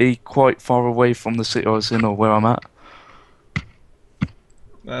city quite far away from the city I was in or where I'm at.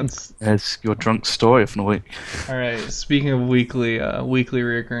 There's your drunk story from the week. All right. Speaking of weekly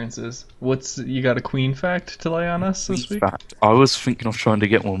reoccurrences, you got a queen fact to lay on us this In week? fact, I was thinking of trying to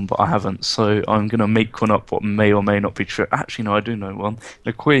get one, but I haven't, so I'm going to make one up what may or may not be true. Actually, no, I do know one.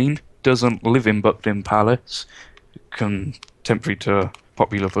 The Queen doesn't live in Buckingham Palace, contemporary to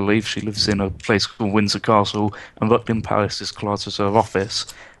popular belief. She lives in a place called Windsor Castle, and Buckingham Palace is classed as her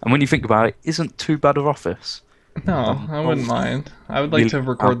office. And when you think about it, isn't too bad of office. No, I wouldn't mind. I would like to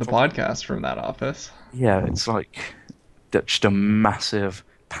record the podcast from that office. Yeah, it's like just a massive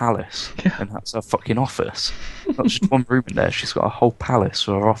palace, and that's her fucking office. Not just one room in there, she's got a whole palace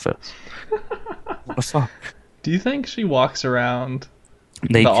for her office. What the fuck? Do you think she walks around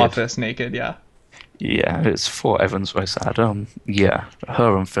Naked. the office naked? Yeah. Yeah, it's for Evans very sad. Yeah,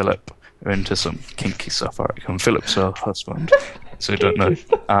 her and Philip are into some kinky stuff, I reckon. Philip's her husband, so I don't know.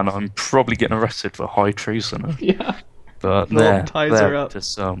 And I'm probably getting arrested for high treason. Yeah. But Philip ties her they're up. to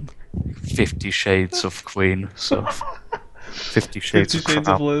some 50 Shades of Queen stuff. 50 Shades 50 of Shades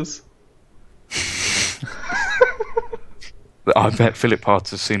Crown. of Liz. I bet Philip Hart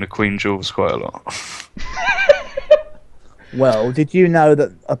has seen a Queen Jules quite a lot. Well, did you know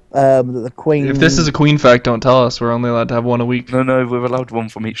that that the Queen? If this is a queen fact, don't tell us. We're only allowed to have one a week. No, we're allowed one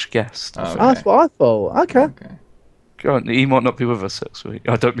from each guest. Oh, Oh, that's what I thought. Okay. Okay. Go on, he might not be with us next week.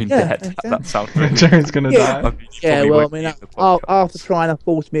 I don't mean Yeah, dead. exactly. That sounds really... Jared's gonna Yeah. I die. mean, you Yeah, probably well, I won't mean, be in the podcast. after trying to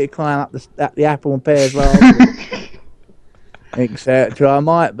force me to climb up the apple and pears last etc., I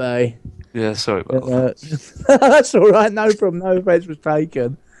might be. Yeah, sorry about that. That's all right. No problem. No offence was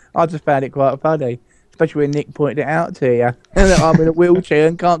taken. I just found it quite funny, especially when Nick pointed it out to you. That I'm in a wheelchair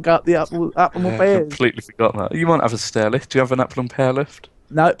and can't go up the apple and Yeah, pears. completely forgot that. You might have a stair lift. Do you have an apple and pear lift?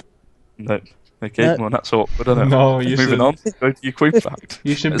 Nope. No. Okay, No. well, that's awkward, isn't it? No, you Moving should- on. Go to your queen fact.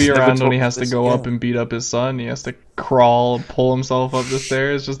 You should Let's be never around when talk he has to this go up again. and beat up his son. He has to crawl, pull himself up the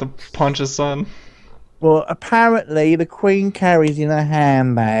stairs just to punch his son. Well, apparently the Queen carries in her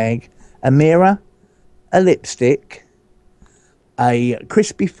handbag a mirror, a lipstick, a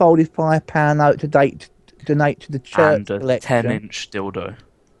crispy folded £5 note to donate to the church And a collection. 10-inch dildo.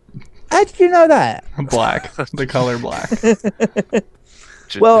 How did you know that? Black. The color black.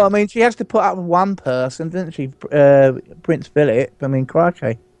 Well, I mean, she has to put up with one person, didn't she? Prince Philip. I mean,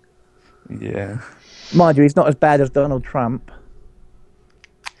 crikey. Yeah. Mind you, he's not as bad as Donald Trump.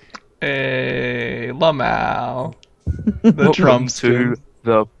 Hey, Lamau. The Welcome Trumps to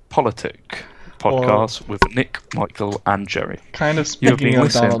the politic. podcast with Nick, Michael, and Jerry. Kind of You've speaking been of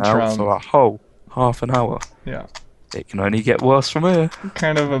listening Donald now Trump. for a whole half an hour. Yeah. It can only get worse from here.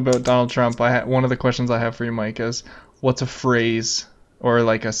 Kind of about Donald Trump. One of the questions I have for you, Mike, is what's a phrase or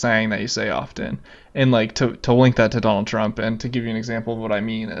like a saying that you say often? And like to link that to Donald Trump and to give you an example of what I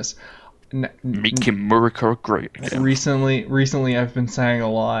mean is Make America great again. recently I've been saying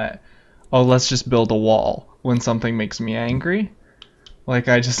a lot, oh, let's just build a wall when something makes me angry. Like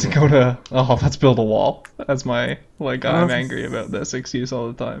I just go to, oh, let's build a wall. That's my, like, I'm angry about this excuse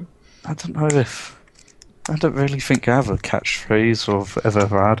all the time. I don't really think I have a catchphrase or have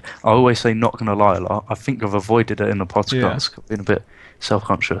ever had. I always say not gonna lie a lot. I think I've avoided it in the podcast. I've been a bit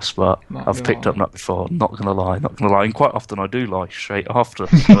self-conscious, but I've picked up that before. Not gonna lie. And quite often I do lie straight after.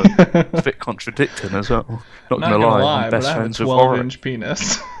 So it's a bit contradicting as well. Not gonna lie, I'm best friends with Warwick. 12-inch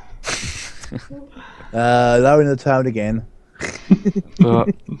penis. Lowering the tone again. But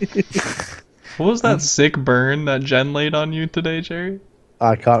What was that sick burn that Jen laid on you today, Jerry?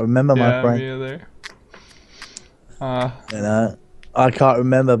 I can't remember, my friend. Me either. You know, I can't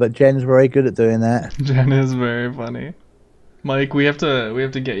remember, but Jen's very good at doing that. Jen is very funny. Mike, we have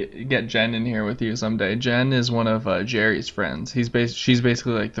to get Jen in here with you someday. Jen is one of Jerry's friends. She's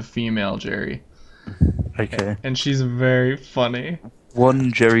basically like the female Jerry. okay, And she's very funny.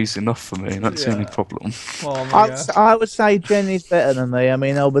 one Jerry's enough for me. That's the only problem. Oh my gosh. I would say Jen is better than me. I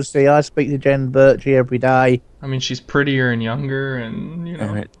mean, obviously, I speak to Jen virtually every day. I mean, she's prettier and younger, and you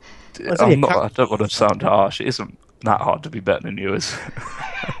know. I don't want to sound harsh. It isn't that hard to be better than you, is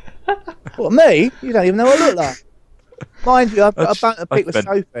it? What, me? You don't even know what I look like. Mind you, I've got a banter pic with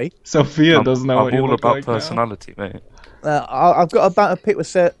Sophie. Sophia doesn't know what you I'm all look about like personality, mate. I've got a banter pic with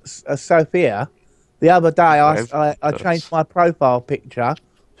Sophia. The other day, I changed my profile picture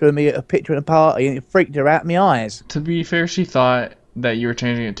to a picture at a party, and it freaked her out in my eyes. now. To be fair, she thought that you were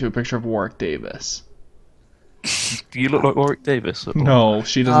changing it to a picture of Warwick Davis. Do you look like Warwick Davis? Or? No,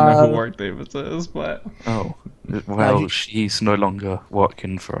 she doesn't know who Warwick Davis is, but Oh, well, she's no longer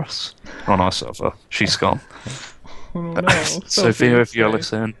working for us on our server. She's gone. I don't know. Sophia, if you're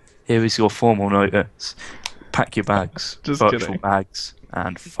listening, here is your formal notice. Pack your bags, Just virtual kidding. bags,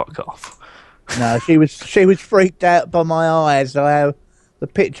 and fuck off. No, she was freaked out by my eyes. The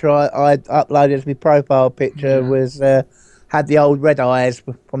picture I uploaded as my profile picture was had the old red eyes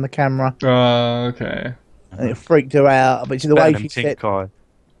from the camera, Okay. and it freaked her out. But the way Better she than pink said, eye.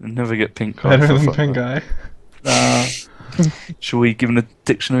 You'll never get pink eye. Better for than fuck pink that. eye. Shall we give a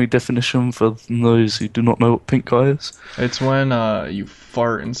dictionary definition for those who do not know what pink eye is? It's when you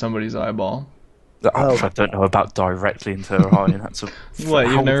fart in somebody's eyeball. I don't know about directly into her eye. That's What,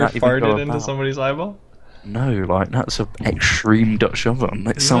 how you've would never that even go farted into about? somebody's eyeball? No, like that's an extreme Dutch oven.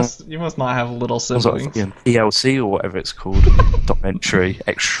 It sounds You must not have little like siblings. fucking ELC or whatever it's called. Documentary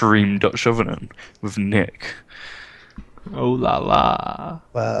Extreme Dutch Oven with Nick. Oh la la.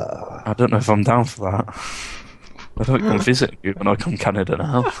 I don't know if I'm down for that. I don't come visit you when I come Canada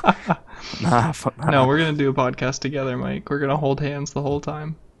now. Nah, fuck that. No, we're gonna do a podcast together, Mike. We're gonna hold hands the whole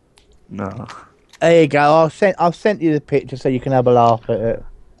time. No. there you go. I've sent you the picture so you can have a laugh at it.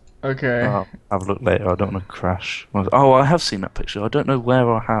 Okay. I'll have a look later. I don't want to crash. Oh, I have seen that picture. I don't know where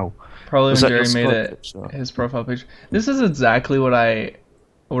or how. Probably Was when that Jerry your made Skype it picture? his profile picture. This is exactly what I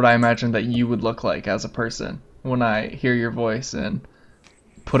imagined that you would look like as a person when I hear your voice and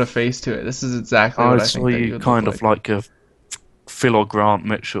put a face to it. This is exactly what I saw think that you you would kind look of like a Phil or Grant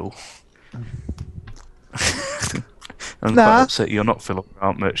Mitchell. I'm Nah. quite upset you're not Phil or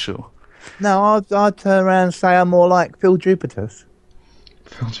Grant Mitchell. No, I'd turn around and say I'm more like Phil Jupiter's.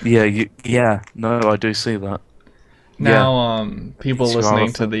 Yeah, no, I do see that. Now, people It's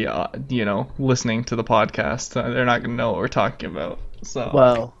listening rather- to the, listening to the podcast, they're not gonna know what we're talking about. So,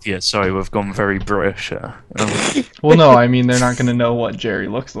 Well, Yeah, sorry, we've gone very British here. well, no, I mean they're not gonna know what Jerry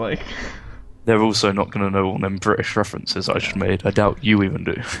looks like. They're also not going to know all them British references I just made. I doubt you even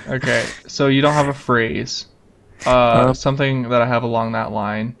do. Okay, so you don't have a phrase. Something that I have along that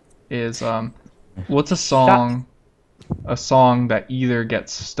line is, what's a song that either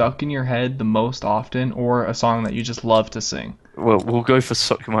gets stuck in your head the most often, or a song that you just love to sing? Well, we'll go for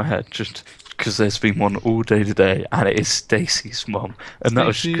Suck in My Head, just because there's been one all day today, and it is Stacey's mum. And that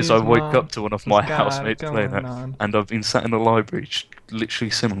was because I Stacey's woke Mum up to one of my has got it housemates playing going it, on. and I've been sat in the library just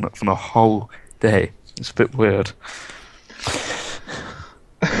literally singing it for the whole day. It's a bit weird.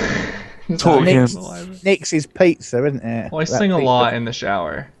 Talk again. Nick's is pizza, isn't it? Well, I That sing a pizza. lot in the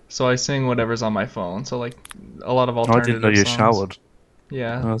shower, so I sing whatever's on my phone. So like a lot of I alternative didn't know you songs. showered.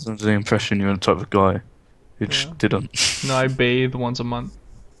 Yeah. I was under the impression you were the type of guy who just didn't. No, I bathe once a month.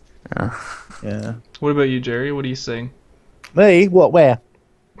 Yeah. What about you, Jerry? What do you sing? Me? What? Where?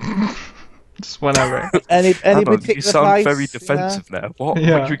 Just whenever. Any Hang on, particular you sound place? very You know? defensive now. What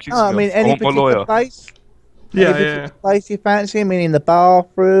Yeah. are you accusing No, I me mean of? any want my particular lawyer. place. Yeah, Any yeah. particular place you fancy? I mean, in the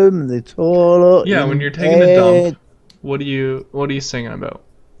bathroom, the toilet. Yeah, in when you're taking a dump, bed. what are you singing about?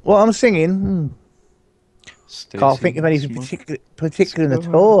 What I'm singing? Can't think of anything particular in the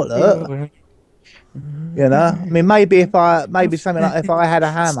toilet. You know, I mean, maybe something like if I had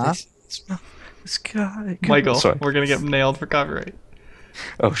a hammer. Michael, Sorry. we're gonna get nailed for copyright.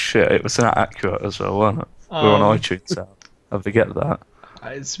 Oh shit, it was that accurate as well, wasn't it? We're on iTunes now. I forget that.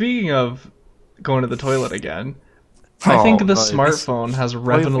 Speaking of going to the toilet again, I think the smartphone has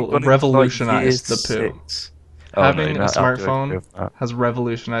revolutionized the poo. Having a smartphone has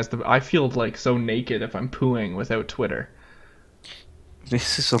revolutionized the. I feel like so naked if I'm pooing without Twitter.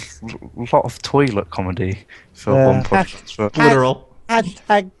 This is a lot of toilet comedy for one podcast. Literal.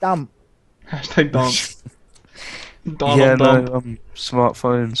 Hashtag dump. Hashtag dump. Yeah, Donald dump. no,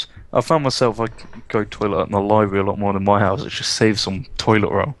 smartphones. I found myself I go toilet in the library a lot more than my house. It just saves some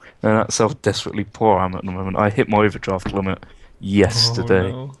toilet roll, and that's how desperately poor I am at the moment. I hit my overdraft limit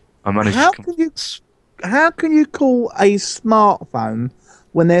yesterday. Oh, no. I managed How can you call a smartphone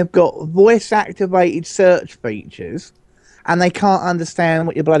when they've got voice activated search features and they can't understand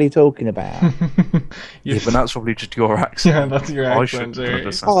what you're bloody talking about? Yeah, but that's probably just your accent. Yeah, that's your I accent, shouldn't Jerry.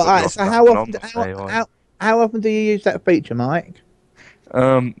 understand. Oh, alright, so how often do you use that feature, Mike?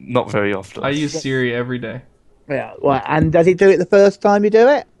 Not very often. I use Siri every day. Yeah, well, and does he do it the first time you do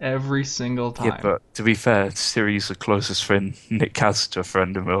it? Every single time. Yeah, but to be fair, Siri's the closest friend Nick has to a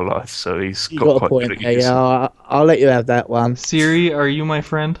friend in real life, so he's You got got a quite point good at there, using it. yeah, I'll let you have that one. Siri, are you my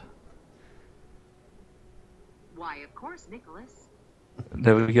friend? Why, of course, Nicholas.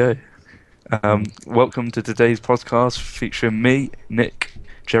 There we go. Welcome to today's podcast featuring me, Nick,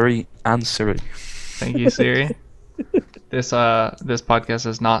 Jerry, and Siri. Thank you, Siri. This podcast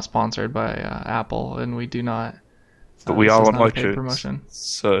is not sponsored by Apple, and we do not. But we this are is on not a paid iTunes. promotion.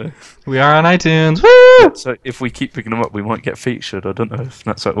 So We are on iTunes. Woo! So if we keep picking them up, we might get featured. I don't know if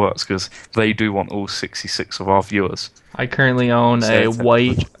that's how it works, because they do want all 66 of our viewers. I currently own a So-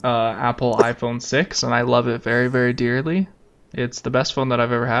 white Apple iPhone 6, and I love it very, very dearly. It's the best phone that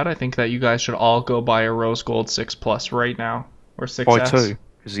I've ever had. I think that you guys should all go buy a rose gold 6 Plus right now, or 6S. Buy two,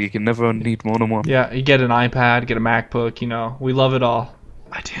 because you can never need more than one. Yeah, you get an iPad, get a MacBook, we love it all.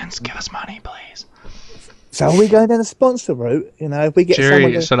 iTunes, give us money, please. So are we going down the sponsor route? If we get Jerry,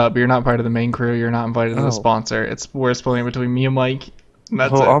 someone shut up. You're not part of the main crew. You're not invited to Oh. the sponsor. We're splitting between me and Mike. And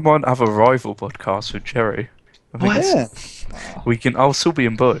that's Well, I it. might have a rival podcast with Jerry. I think What? Yeah. I'll still be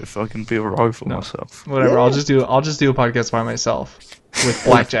in both. I can be a rival myself. Whatever. Yeah. I'll just do a podcast by myself with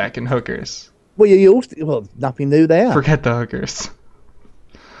blackjack and hookers. Well, nothing new there. Forget the hookers.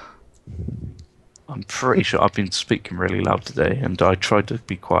 I'm pretty sure I've been speaking really loud today, and I tried to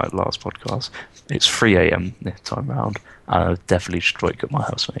be quiet last podcast. It's 3 a.m. this time round, and I definitely should wake up my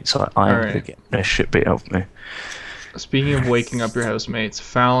housemate, so I am Alright. going to get their shit beat out of me. Speaking of waking up your housemates,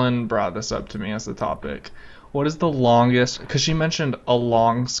 Fallon brought this up to me as the topic. What is the longest? Because she mentioned a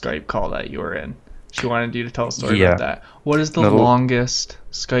long Skype call that you were in. She wanted you to tell a story about that. What is the No. longest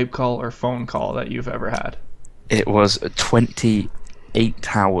Skype call or phone call that you've ever had? It was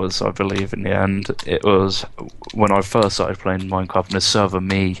 28 hours, I believe, in the end. It was when I first started playing Minecraft, and the server,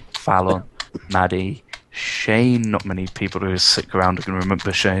 me, Fallon, Maddie, Shane, not many people who stick around who can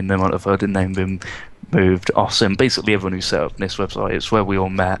remember Shane, they might have heard his name being moved, Austin, basically everyone who set up this website. It's where we all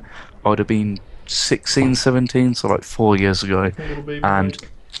met. I would have been 16, 17, so like 4 years ago, and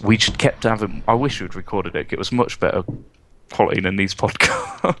we just kept having, I wish we'd recorded it, it was much better quality than these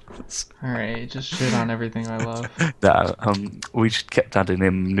podcasts. Alright, just shit on everything I love. That we just kept adding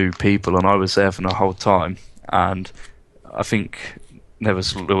in new people, and I was there for the whole time. And I think there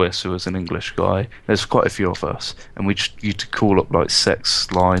was Lewis, who was an English guy. There's quite a few of us, and we just used to call up like sex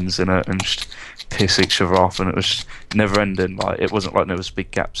lines in it and just piss each other off, and it was just never ending. Like, it wasn't like there was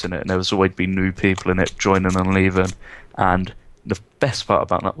big gaps in it, and there was always be new people in it joining and leaving. And the best part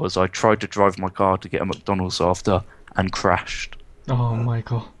about that was I tried to drive my car to get a McDonald's after and crashed. Oh,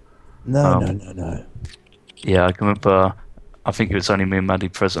 Michael. No. Yeah, I can remember, I think it was only me and Maddie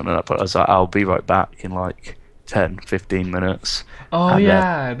present at that, but I was like, I'll be right back in like 10, 15 minutes. Oh And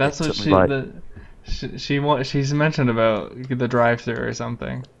yeah, that's it what took me, she's mentioned about the drive-through or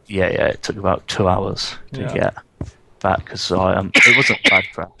something. Yeah, it took about 2 hours to Yeah. get back, because it wasn't a bad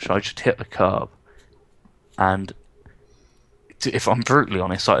crash. I just hit the curb, and if I'm brutally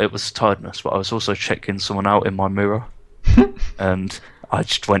honest, it was tiredness, but I was also checking someone out in my mirror, and I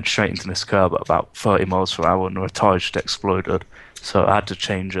just went straight into this curb at about 30 miles per hour, and the tyre just exploded. So I had to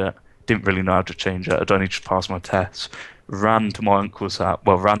change it. didn't really know how to change it. I'd only just passed my tests. Ran to my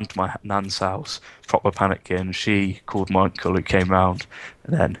nan's house, proper panicking. She called my uncle who came round,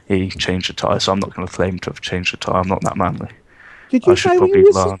 and then he changed the tyre. So I'm not going to claim to have changed the tyre. I'm not that manly. Did you I should say when probably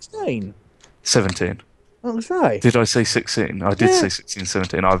you were learn. 16? 17. What was that? Did I say 16? I did Yeah. say 16,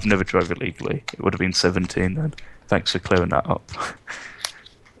 17. I've never drove illegally. It would have been 17 then. Thanks for clearing that up.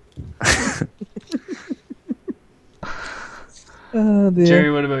 Oh, dear.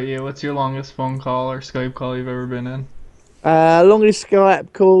 Jerry, what about you? What's your longest phone call or Skype call you've ever been in? Longest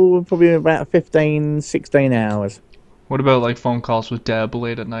Skype call, probably about 15, 16 hours. What about like phone calls with Deb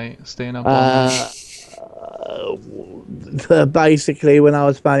late at night, staying up all night? Basically, when I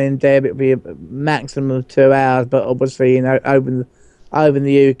was phoning Deb, it'd be a maximum of 2 hours. But obviously, you know, over in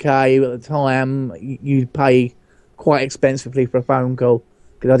the UK at the time, you'd pay quite expensively for a phone call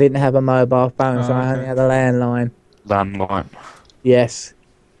because I didn't have a mobile phone, so I only Okay. had a landline. Landline. Yes.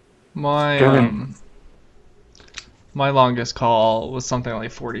 My Go in. my longest call was something like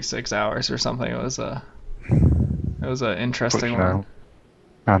 46 hours or something. It was a interesting one.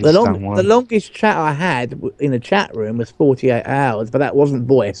 The longest chat I had in a chat room was 48 hours, but that wasn't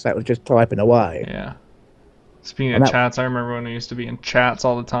voice. That was just typing away. Yeah. Speaking And of that- chats, I remember when we used to be in chats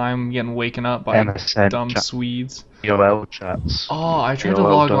all the time, getting waken up by MSN dumb chat. Swedes. AOL chats. Oh, I tried to AOL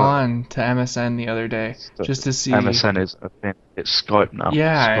log dot- on to MSN the other day just to see. MSN is a thing. It's Skype now.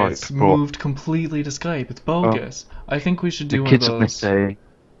 Yeah, Skype it's brought- moved completely to Skype. It's bogus. I think we should do The one of kids of this those. day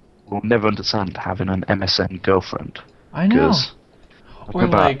will never understand having an MSN girlfriend. I know. Because Or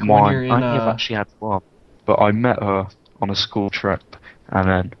like when you're in I never a. actually had one, but I met her on a school trip, and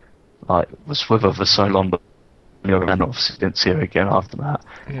then like was with her for so long, but and obviously didn't see her again after that.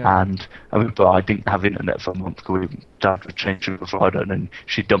 Yeah. And but I didn't have internet for a month because Dad would change the provider, and then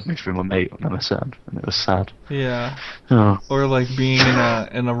she dumped me through my mate on MSN, and it was sad. Yeah. Oh, Or like being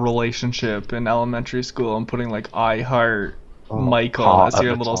in a relationship in elementary school and putting like I heart Michael heart as at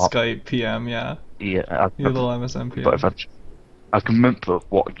your the little top. Skype PM. Yeah. yeah. Your little MSN PM. But eventually, I can remember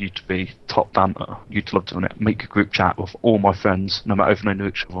what used to be top banter. Used to love doing it. Make a group chat with all my friends, no matter if they knew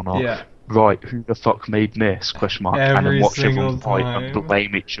each other or not. Yeah. Right, who the fuck made this? Question mark. And Every then watch single everyone fight and time.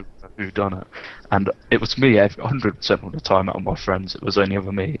 blame each other for who done it. And it was me 100% of the time out of my friends. It was only ever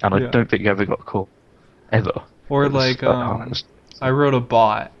me, and Yeah. I don't think you ever got caught. Ever. Or It was like it was- I wrote a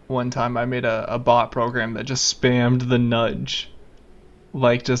bot one time. I made a bot program that just spammed the nudge,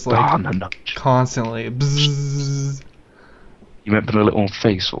 like just like no, nudge. constantly. Bzzz. You remember the little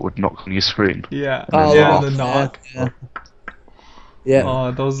face what would knock on your screen? Yeah. Oh, yeah. yeah. The knock. Yeah. Oh,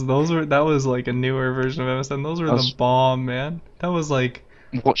 those were that was like a newer version of MSN. Those were the That's- bomb, man. That was like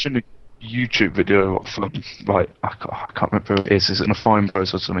Watching a YouTube video from like I can't remember who it is. Is it in a Fine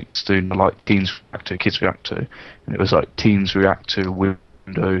Bros or something? It's doing like teens react to, kids react to, and it was like teens react to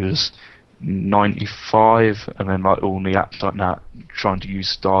Windows 95, and then like all the apps like that trying to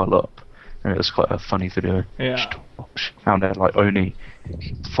use dial up, and it was quite a funny video. Yeah. Just to watch. Found out like only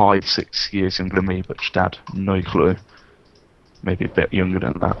 5-6 years younger than me, but just had no clue. Maybe a bit younger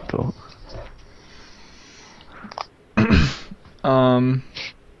than that, but.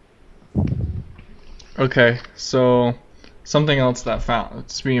 Okay, so something else that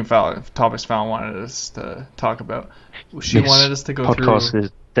speaking of topics Fallon wanted us to talk about. She This wanted us to go podcast through.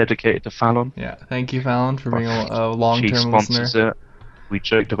 is dedicated to Fallon. Yeah, thank you, Fallon, for being a She long-term listener. sponsors it. We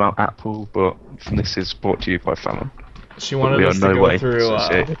joked about Apple, but this is brought to you by Fallon. She wanted we are us to no go way through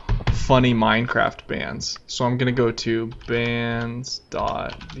associated. funny Minecraft bands. So I'm gonna go to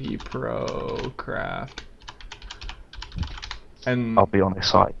bands.theprocraft, and I'll be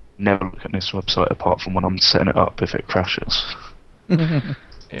honest, I never look at this website apart from when I'm setting it up if it crashes.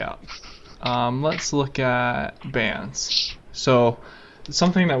 yeah. Let's look at bands. So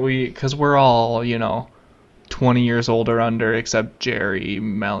something that because we're all 20 years old or under, except Jerry,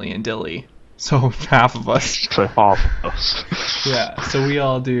 Melly, and Dilly. So half of us. So half of us. Yeah, so we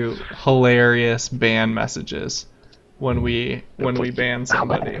all do hilarious ban messages when we ban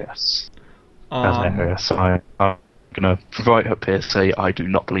somebody. Hilarious. Um, Hilarious. I'm gonna provide a PSA. I do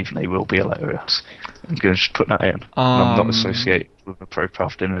not believe they will be hilarious. I'm gonna just put that in. And I'm not associated with the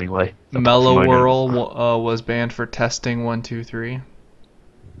ProCraft in any way. Mellow apart from Whirl was banned for testing 1, 2, 3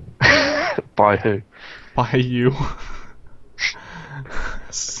 By who? by you.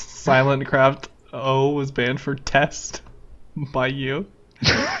 Silent Craft O was banned for test by you.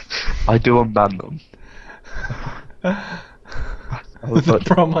 I do unban them. The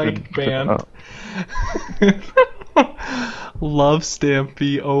Pro Mike band. Love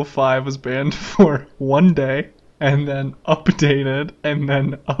Stampy 05 was banned for 1 day and then updated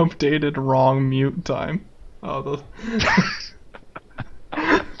wrong mute time. Oh, those.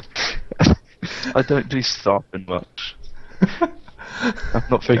 I don't do starving much. I'm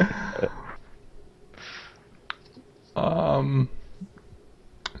not very.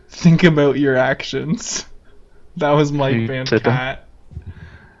 Think about your actions. That was Mike Who Van said that?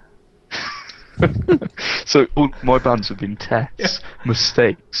 Cat. So all my bands have been tests,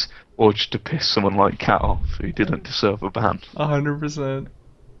 mistakes, or just to piss someone like Cat off who didn't deserve a ban. 100%.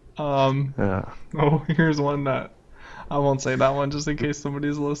 Yeah. Oh, here's one that I won't say that one just in case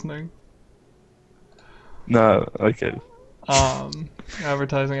somebody's listening. No. Okay.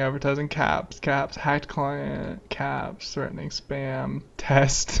 Advertising, caps, hacked client, caps, threatening spam,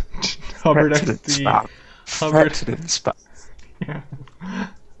 test, Hubbard Threatening XD, spam. Hubbard. Threatening spam. Yeah.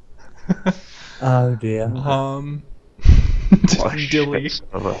 Oh dear. What a Dilly. shit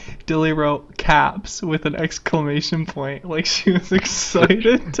server. Dilly wrote caps with an exclamation point, like she was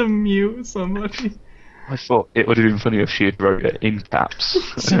excited to mute somebody. I thought it would have been funny if she had wrote it in caps.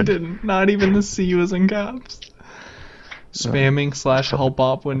 She didn't. Not even the C was in caps. Spamming / help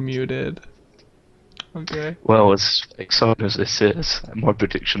op when muted. Okay. Well, as exciting as this is, my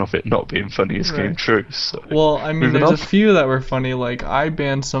prediction of it not being funny is came Right. true. So. Well, I mean, Moving there's a on. few that were funny. Like I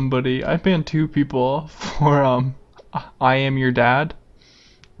banned 2 people for I am your dad,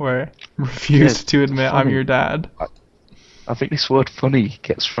 where I refused to admit I'm funny. your dad. I think this word "funny"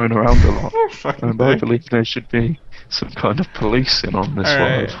 gets thrown around a lot, Fucking and I thing. believe there should be some kind of policing on this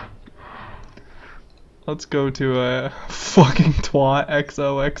Alright. word. Let's go to a fucking twat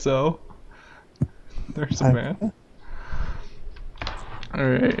XOXO. There's a man.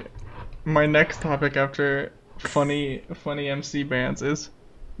 Alright. My next topic after funny MC bans is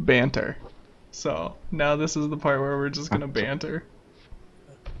banter. So now this is the part where we're just gonna banter.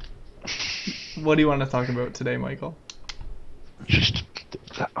 What do you want to talk about today, Michael? Just,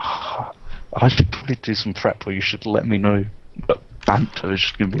 I should probably do some prep, or you should let me know. But banter is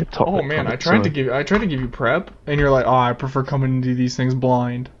just gonna be a topic. Oh man, on I its tried to own. give you prep, and you're like, oh, I prefer coming into these things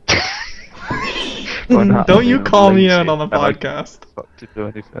blind. By that, I Don't you mean I'm call me lazy out on the and I podcast. fuck to do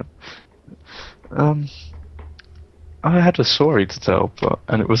anything. I had a story to tell,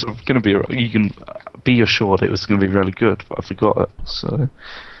 and it was going to be. You can be assured it was going to be really good, but I forgot it. So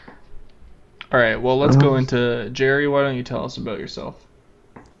All right, well, let's go into Jerry. Why don't you tell us about yourself?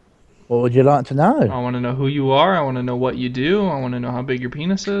 What would you like to know? I want to know who you are. I want to know what you do. I want to know how big your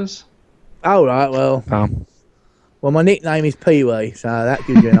penis is. Oh right, well, my nickname is Pee Wee, so that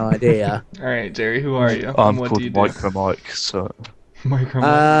gives you an idea. All right, Jerry, who are you? I'm and what do you called do? Micro Mike. So Micro.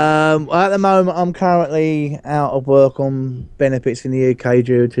 At the moment, I'm currently out of work on benefits in the UK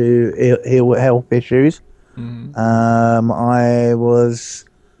due to ill health issues. Mhm. I was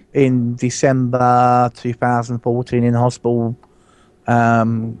in December 2014 in hospital,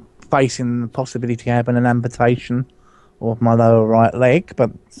 facing the possibility of having an amputation of my lower right leg, but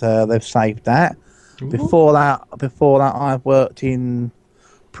they've saved that. Before that, I've worked in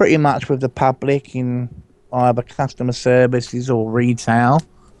pretty much with the public in either customer services or retail.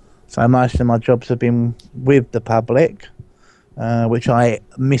 So most of my jobs have been with the public, which I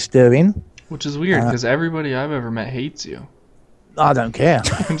miss doing. Which is weird because everybody I've ever met hates you. I don't care.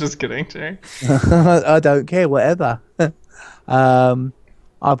 I'm just kidding, Jerry. I don't care, whatever. I've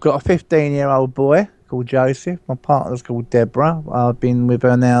got a 15-year-old boy called Joseph. My partner's called Deborah. I've been with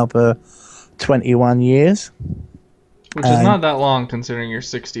her now for 21 years. Which is not that long considering you're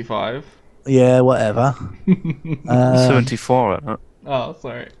 65. Yeah, whatever. 74, isn't it? Oh,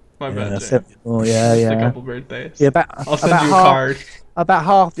 sorry. My Yeah, bad, Jerry. 74, yeah, Just a yeah. couple birthdays. Yeah, I'll send you a card. About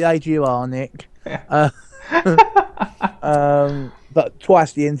half the age you are, Nick. But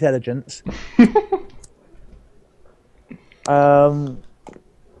twice the intelligence. Play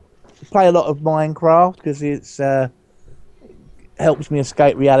a lot of Minecraft because it's helps me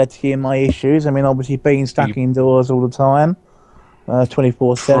escape reality and my issues. I mean, obviously being stuck indoors all the time,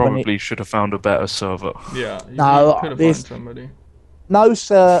 24/7. Probably should have found a better server. Yeah, you No, could have this- found somebody. No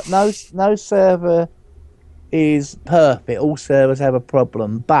server is perfect. All servers have a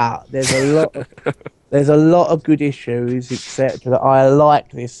problem, but there's a lot of good issues, etc. That I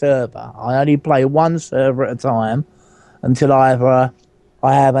like this server. I only play one server at a time until either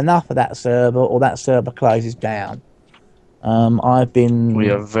I have enough of that server or that server closes down. I've been. We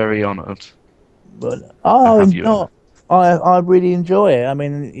are very honoured. But have you I really enjoy it. I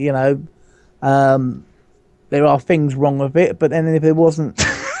mean, there are things wrong with it, but then if there wasn't,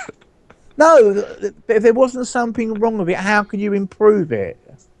 if there wasn't something wrong with it, how could you improve it?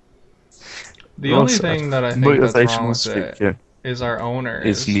 The only Also, thing that I think that's wrong motivational with it speaker is our owner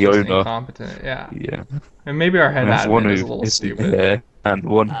is the just owner. incompetent. Yeah, Yeah. and maybe our head There's one admin is a who little isn't stupid. here, and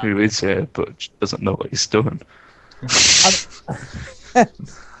one who is here but doesn't know what he's doing.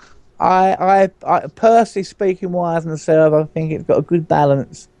 I personally speaking, wise on the server, I think it's got a good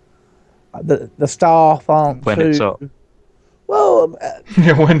balance. The staff aren't When too it's up. well.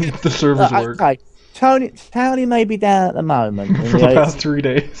 Yeah, when the servers work Okay, Tony may be down at the moment. for the past 3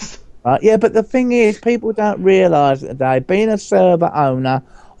 days. Right, yeah, but the thing is, people don't realise today, being a server owner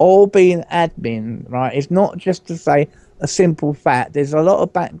or being admin, right, it's not just to say a simple fact. There's a lot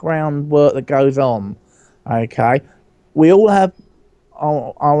of background work that goes on, okay? We all have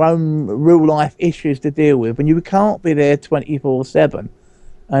our own real life issues to deal with, and you can't be there 24/7.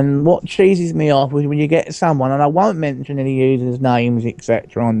 And what cheeses me off is when you get someone, and I won't mention any users' names,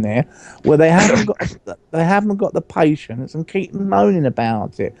 etc., on there, where they haven't got the patience and keep moaning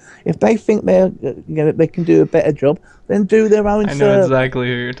about it. If they think they can do a better job, then do their own. I know exactly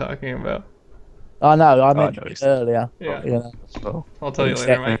who you're talking about. I know. I know mentioned it earlier. Yeah. You know, Well, I'll tell you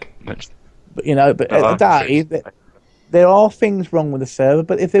later, Mike. but at the day, there are things wrong with the server.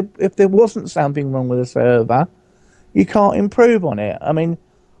 But if there wasn't something wrong with the server, you can't improve on it. I mean,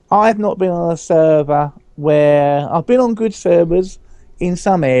 I've not been on a server where I've been on good servers in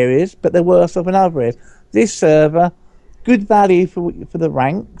some areas, but they're worse off in other areas. This server, good value for the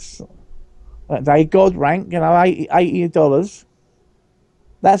ranks. They God rank, $80.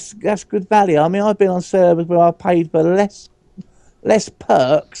 That's good value. I mean, I've been on servers where I've paid for less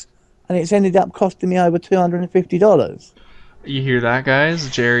perks, and it's ended up costing me over $250. You hear that,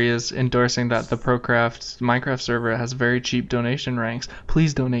 guys? Jerry is endorsing that the ProCraft Minecraft server has very cheap donation ranks.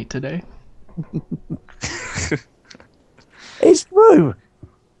 Please donate today. It's true.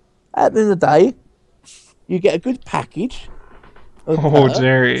 At the end of the day, you get a good package. Oh,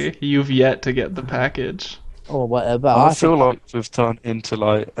 Jerry, you've yet to get the package. Or whatever. I feel like we've turned into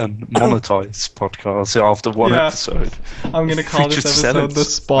like a monetized podcast after one episode. I'm going to call this episode the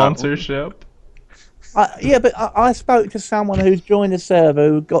sponsorship. But I spoke to someone who's joined the server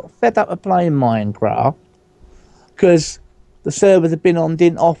who got fed up of playing Minecraft because the servers have been on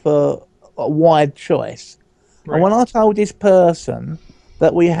didn't offer a wide choice. Right. And when I told this person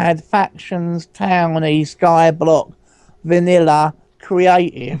that we had factions, townie, skyblock, vanilla,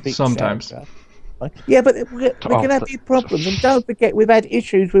 creative, sometimes. Yeah, but we're going to have these problems. And don't forget, we've had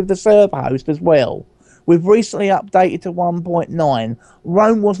issues with the server host as well. We've recently updated to 1.9.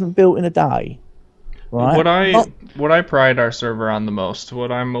 Rome wasn't built in a day. Right. What I pride our server on the most,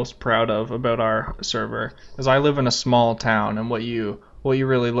 what I'm most proud of about our server, is I live in a small town, and what you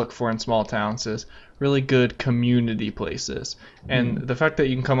really look for in small towns is really good community places. And the fact that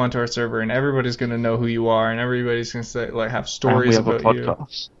you can come onto our server and everybody's going to know who you are, and everybody's going to have stories about you.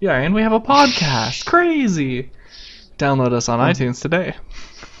 Yeah, and we have a podcast. Crazy. Download us on iTunes today.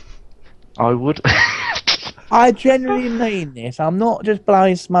 I would. I genuinely mean this. I'm not just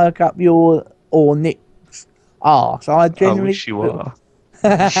blowing smoke up your or Nick's arse. I wish you were.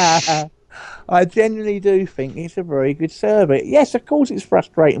 I genuinely do think it's a very good server. Yes, of course it's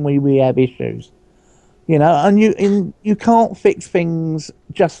frustrating when we have issues. You know, and you can't fix things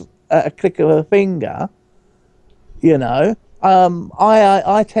just at a click of a finger. You know.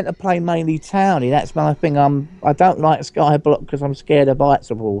 I tend to play mainly townie. That's my thing. I don't like Skyblock because I'm scared of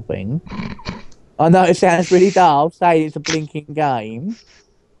bites of all things. I know it sounds really dull saying it's a blinking game.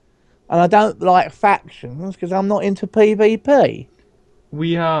 And I don't like factions because I'm not into PvP.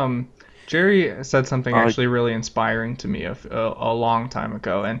 Jerry said something actually really inspiring to me a long time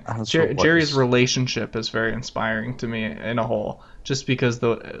ago, and Jerry's relationship is very inspiring to me in a whole, just because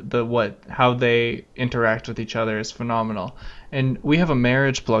how they interact with each other is phenomenal. And we have a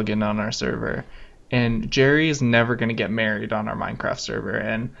marriage plugin on our server, and Jerry is never going to get married on our Minecraft server,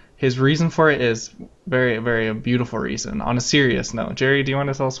 and his reason for it is very, very a beautiful reason. On a serious note, Jerry, do you want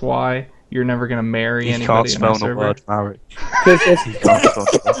to tell us why you're never going to marry anybody in our server? He can't spell the word marriage.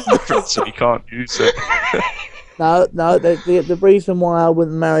 So he can't use it. No. The reason why I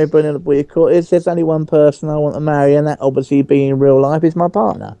wouldn't marry Brennan Boycott is there's only one person I want to marry, and that obviously being in real life is my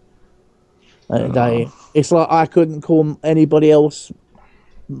partner. It's like I couldn't call anybody else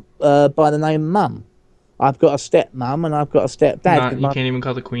by the name Mum. I've got a stepmum and I've got a stepdad. You can't even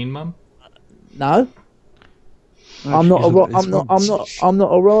call the Queen Mum? No. I'm not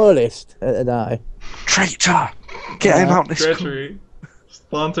a royalist today. Traitor! Get him out this treachery.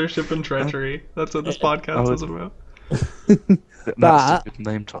 Sponsorship and treachery. That's what this podcast is about. That's a good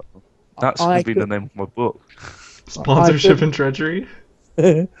name title. That's going to be the name of my book. Sponsorship and treachery.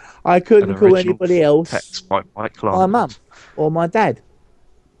 I couldn't call anybody else text by Mike my mum or my dad.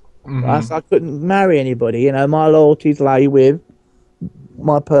 Mm-hmm. Right? So I couldn't marry anybody. You know, my loyalties lay with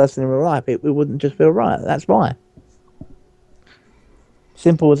my person in real life. It wouldn't just feel right. That's why.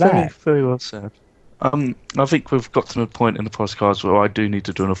 Simple as that. Very well said. I think we've got to the point in the podcast where I do need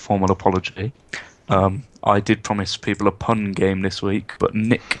to do a formal apology. I did promise people a pun game this week, but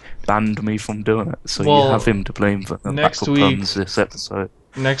Nick banned me from doing it, so Well, you have him to blame for the next lack of week- puns this episode.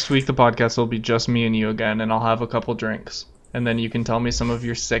 Next week the podcast will be just me and you again, and I'll have a couple drinks, and then you can tell me some of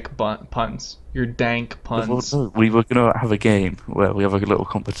your sick puns, your dank puns. Well, no, we were going to have a game where we have a little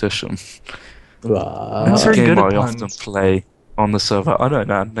competition. Right. It's a very game good I at often puns. play on the server. I don't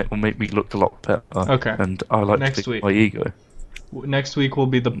know, it will make me look a lot better. Okay. And I like Next to pick week. my ego. Next week will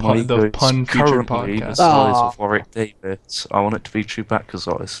be the My ego is pun featured currently the podcast. size Ah. of Warwick Davis. I want it to be Chewbacca's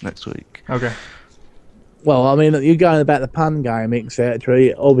size next week. Okay. Well, I mean, you're going about the pun game,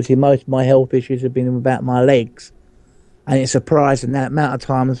 etc. Obviously, most of my health issues have been about my legs. And it's surprising that amount of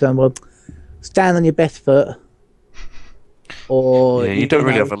times when, well, stand on your best foot. Or Yeah, you don't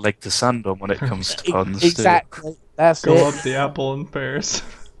really have a leg to stand on when it comes to puns, do you? Exactly. That's Go it. up the apple and pears.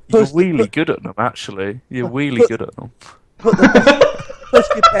 You're Push- really good at them, actually. You're really put- good at them. Push your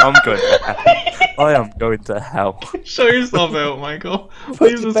best, I'm going to hell. I am going to hell. Show yourself out, Michael. put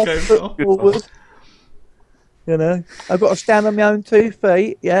Leave your this best guy foot go. forward. You know, I've got to stand on my own 2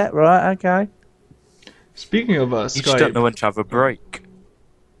 feet. Yeah, right, okay. Speaking of You just don't know Skype, when to have a break.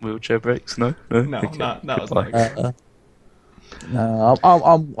 Wheelchair breaks? No? no, Okay, not that was goodbye. Mike. No,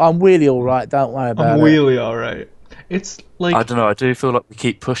 I'm really all right. Don't worry about I'm it. really all right. It's like, I don't know, I do feel like we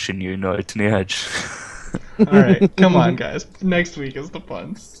keep pushing you, to the edge. all right, come on, guys. Next week is the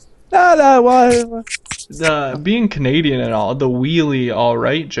puns. No, why? Being Canadian and all, the wheelie all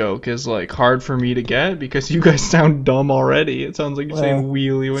right joke is like hard for me to get because you guys sound dumb already. It sounds like you're saying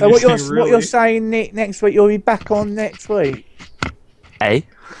wheelie when So you're what saying you're really. what you're saying, Nick? Next week you'll be back on next week. Eh?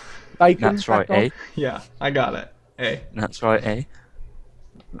 Bacon. That's right, back on? eh? Yeah, I got it. Hey, That's right, eh?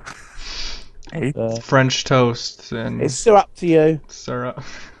 Eh? French toast and It's still up to you. syrup.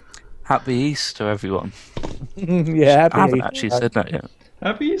 Happy Easter, everyone. Yeah, happy I haven't Easter. actually said that yet.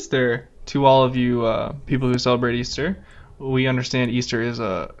 Happy Easter to all of you people who celebrate Easter. We understand Easter is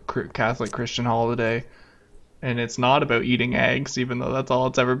a Catholic Christian holiday, and it's not about eating eggs, even though that's all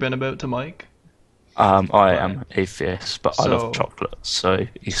it's ever been about to Mike. I am atheist, but I So- love chocolate, so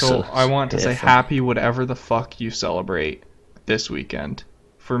Easter. So I want to say happy whatever the fuck you celebrate this weekend.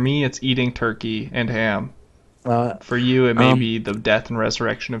 For me, it's eating turkey and ham. Right. For you, it may Um, be the death and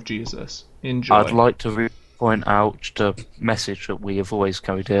resurrection of Jesus. Enjoy. I'd like to point out the message that we have always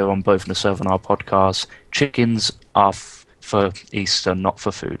carried here on both the server and our podcast. Chickens are for Easter, not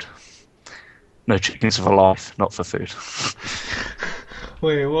for food. No, chickens are for life, not for food.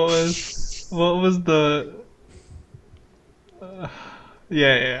 Wait, what was the?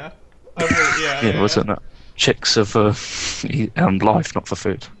 Yeah. Yeah, wasn't it? Chicks are for life, not for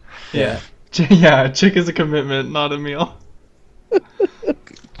food. Yeah. Yeah, chick is a commitment, not a meal.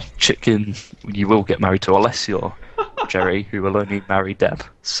 Chicken, you will get married to unless you're Jerry, who will only marry Deb.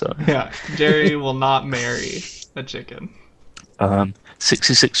 So, Yeah, Jerry will not marry a chicken.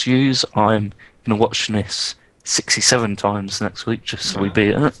 66 views. I'm going to watch this 67 times next week just so we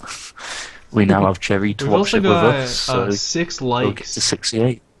beat it. We now have Jerry to We've watch also it with got us, so 6 we'll get likes. to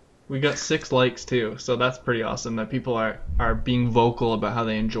 68. We got 6 likes too, so that's pretty awesome that people are being vocal about how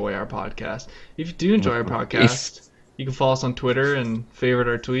they enjoy our podcast. If you do enjoy our podcast, you can follow us on Twitter and favorite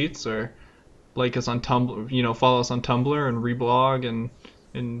our tweets, or like us on Tumblr. Follow us on Tumblr and reblog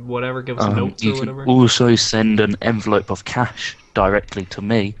and whatever. Give us notes You or can whatever. also send an envelope of cash directly to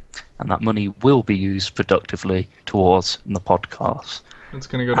me, and that money will be used productively towards the podcast. It's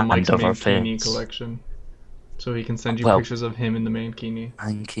gonna go to and Mike's other mankini things. collection, so he can send you Well- pictures of him in the mankini.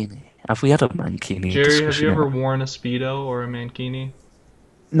 Mankini. Have we had a Mankini Jerry, have discussion you ever yet? worn a speedo or a mankini?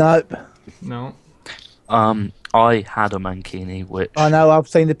 Nope. No. I had a Mankini, which I know. I've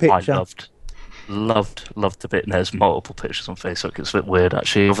seen the I picture. loved a bit. And there's multiple pictures on Facebook. It's a bit weird,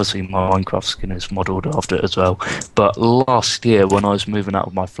 actually. Obviously, my Minecraft skin is modelled after it as well. But last year, when I was moving out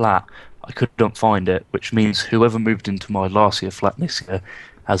of my flat, I couldn't find it, which means whoever moved into my last year flat this year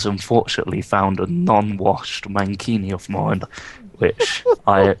has unfortunately found a non-washed Mankini of mine, which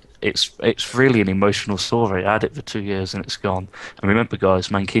it's really an emotional story. I had it for 2 years and it's gone. And remember, guys,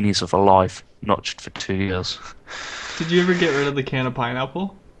 Mankinis are for life, not just for 2 years. Did you ever get rid of the can of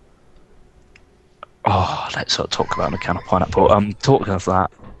pineapple? Oh, let's not talk about the can of pineapple. Talking of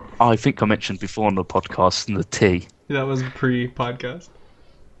that, I think I mentioned before on the podcast the tea. That was pre-podcast.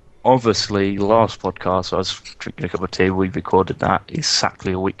 Obviously, last podcast I was drinking a cup of tea. We recorded that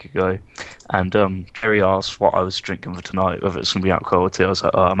exactly a week ago, and Jerry asked what I was drinking for tonight, whether it's going to be alcohol or tea. I was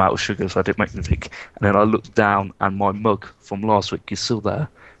like, oh, I'm out of sugar, so I didn't make anything. And then I looked down, and my mug from last week is still there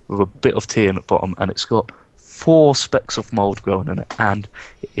with a bit of tea in the bottom, and it's got 4 specks of mold growing in it, and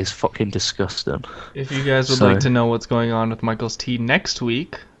it is fucking disgusting. If you guys would So- like to know what's going on with Michael's tea next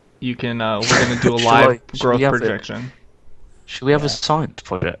week, you can. We're gonna do a Shall live I- shall growth we have it? projection. Should we have a science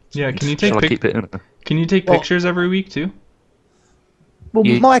project? Yeah, can you take Shall I pic- keep it in there? Can you take Well- pictures every week too? Well,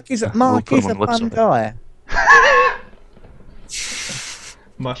 You- Mike is we'll Mark put is them a on the fun website. guy.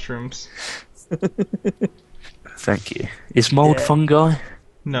 Mushrooms. Thank you. Is mold Yeah. fungi?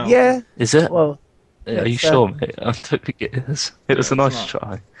 No. Yeah. Is it? Well, Are you it's, sure, mate? I don't think it is. It was a it's nice not.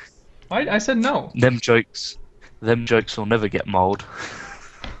 try. I said no. Them jokes will never get mold.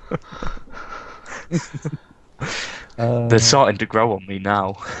 They're starting to grow on me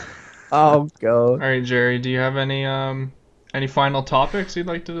now. oh god. All right, Jerry. Do you have any final topics you'd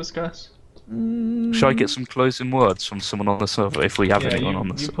like to discuss? Should I get some closing words from someone on the server if we have Yeah, anyone on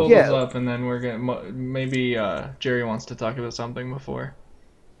the you server? pull Yeah. those up, and then we're gonna maybe Jerry wants to talk about something before.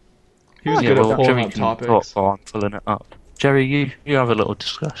 He was Yeah, good well, at pulling Jerry up can talk topics. while I'm pulling it up. Jerry, you have a little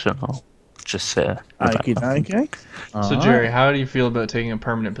discussion. I'll just sit here. Okay, okay. So Jerry, how do you feel about taking a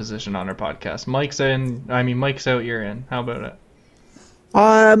permanent position on our podcast? Mike's out, you're in. How about it?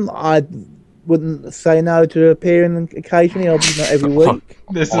 I wouldn't say no to appearing occasionally, obviously not every week.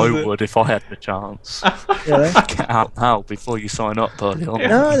 This I is the- would if I had the chance. You know? Get out now before you sign up early on.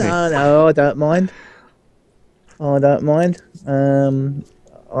 No, I don't mind. I don't mind.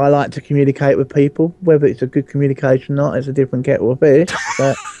 I like to communicate with people. Whether it's a good communication or not, it's a different kettle of fish.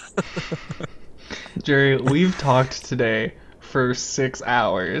 But Jerry, we've talked today for 6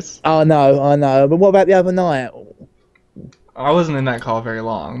 hours. I know. But what about the other night? I wasn't in that call very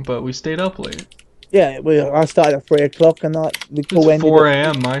long, but we stayed up late. Yeah, I started at 3 o'clock and the call It's ended 4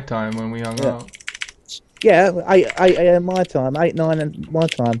 at- a.m. my time when we hung Yeah. out. Yeah, 8 a.m. my time, 8, 9 and my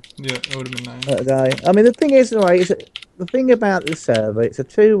time Yeah, it would have been 9. that day. I mean, the thing is, right, is that the thing about the server, it's a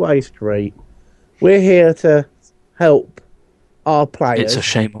two-way street. We're here to help our players. It's a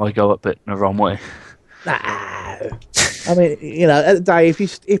shame I go up it in the wrong way. No. I mean, you know, at the day,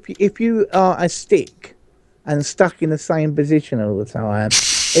 if you are a stick and stuck in the same position all the time,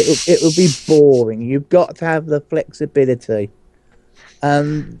 it would be boring. You've got to have the flexibility.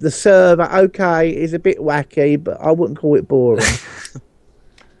 The server, okay, is a bit wacky, but I wouldn't call it boring.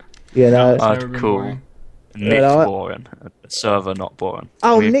 You know. It's I'd never been cool. boring. Nick I- boring. The server not boring.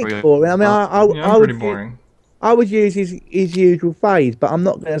 Oh, We Nick agree? boring. I mean, I Yeah, I'm would pretty boring. I would use his usual phrase, but I'm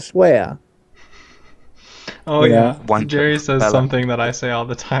not going to swear. Oh Yeah. yeah. Wanker Jerry says fella. something that I say all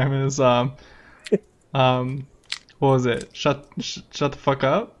the time is what was it? Shut the fuck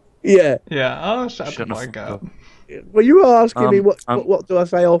up. Yeah. Yeah. Oh, shut Shut the the fuck fuck up. Well, you were asking me Um, what do I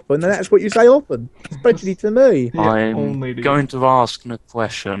say often, and that's what you say often, especially to me. Yeah, only I'm to going to ask a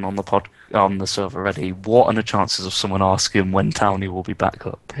question on the server already. What are the chances of someone asking when Townie will be back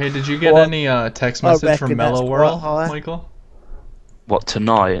up? Hey, did you get Well, any text I message from reckon that's Mellow quite World, high. Michael? What,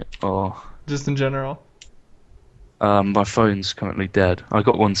 tonight? Or Just in general. my phone's currently dead. I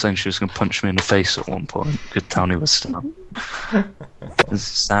got one saying she was going to punch me in the face at one point. Good Townie was stunned.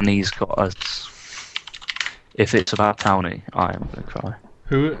 Zanny's got us. If it's about Townie, I am going to cry.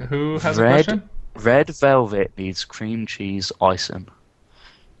 Who has a Red. question? Red velvet needs cream cheese icing.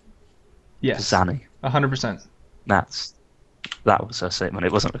 Yes. Zanny. 100%. That was her statement.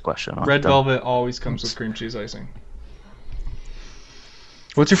 It wasn't a question. Red velvet always comes with cream cheese icing.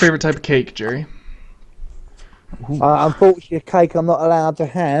 What's your favorite type of cake, Jerry? Unfortunately, a cake I'm not allowed to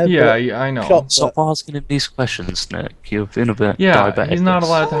have. Yeah, but I know. chocolate- Stop asking him these questions, Nick. You've been a bit Yeah, diabetic. he's not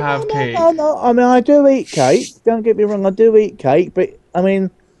allowed to have cake. No. I mean, I do eat cake. Don't get me wrong. I do eat cake, but I mean,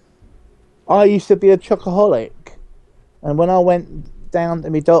 I used to be a chocoholic, and when I went down to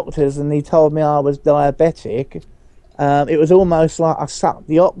my doctors and he told me I was diabetic, it was almost like I sucked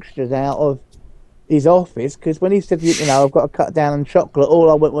the oxygen out of his office, because when he said, you know, I've got to cut down on chocolate,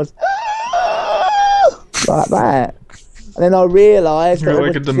 all I went was like that. And then I realised You're that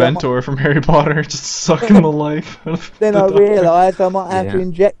like a it was- I might- Dementor from Harry Potter, just sucking the life out of Then the I doctor. realised I might have to Yeah.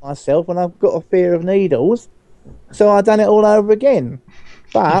 inject myself, and I've got a fear of needles, so I done it all over again.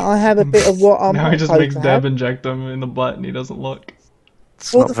 But I have a bit of what I'm Now not he just supposed makes to Deb have. inject him in the butt and he doesn't look.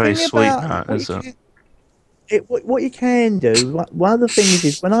 It's Well, not the very thing sweet, about that, is it? What you can do, one of the things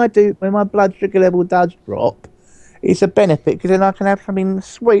is when my blood sugar level does drop, it's a benefit, because then I can have something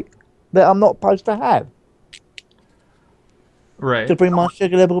sweet that I'm not supposed to have Right. to bring my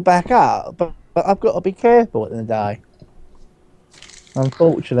sugar level back up. But I've got to be careful at the end of the day.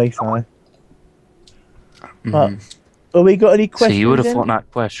 Unfortunately, so. But, have we got any So questions? you would have then? thought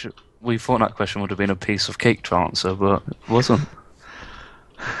that question. We thought that question would have been a piece of cake to answer, but it wasn't.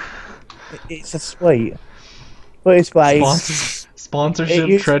 It's a sweet. But it's ways. Sponsorship, It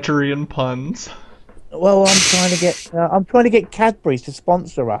used- treachery, and puns. Well, I'm trying to get Cadbury's to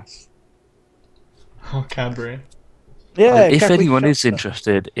sponsor us. Oh, Cadbury. Yeah, If Cadbury's anyone is sponsor.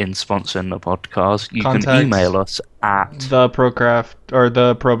 interested in sponsoring the podcast, you Contact can email us at The Procraft or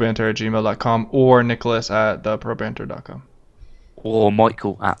theprobanter@gmail.com or Nicholas@theprobanter.com. or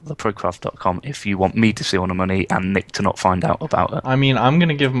Michael at theprocraft.com if you want me to see all the money and Nick to not find out about it. I mean, I'm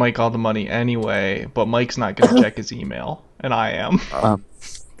gonna give Mike all the money anyway, but Mike's not gonna check his email, and I am.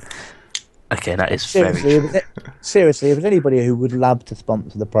 Okay, that is very Seriously, seriously, if there's anybody who would love to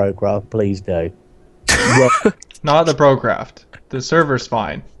sponsor the Procraft, please do. Yeah, Not the Procraft. The server's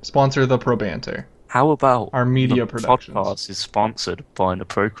fine. Sponsor the Probanter. How about Our media the productions. podcast is sponsored by the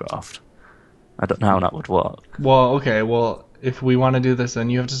Procraft? I don't know how that would work. Well, okay. Well, if we want to do this, then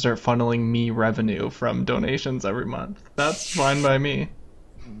you have to start funneling me revenue from donations every month. That's fine by me.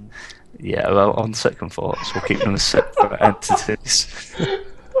 Yeah, well, on second thoughts, we'll keep them as separate entities.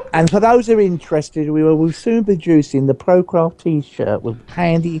 and for those who are interested, we will soon be producing the Procraft T-shirt with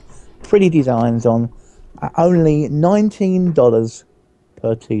handy, pretty designs on, at only $19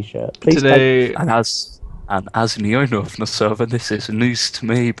 per T-shirt. Please Today, And as the owner of the server, this is news to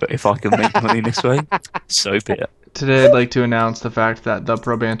me, but if I can make money this way, so be it. Today, I'd like to announce the fact that the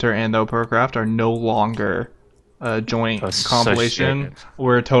Probanter and the Procraft are no longer a joint compilation. Associated.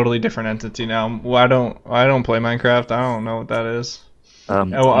 We're a totally different entity now. Well, I don't play Minecraft. I don't know what that is. Oh,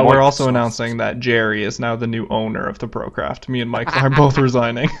 we're also Microsoft- announcing that Jerry is now the new owner of the Procraft. Me and Michael are both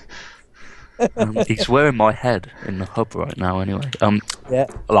resigning. He's wearing my head in the hub right now. Anyway, Yeah,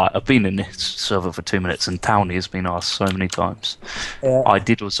 like I've been in this server for 2 minutes, and Townie has been asked so many times. yeah. I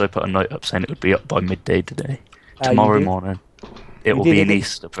did also put a note up saying it would be up by midday today. You Tomorrow did? morning, it will did, be an did.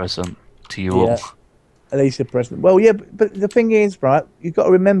 Easter present to you Yeah. all. At least the president. Well, yeah, but the thing is, right? You've got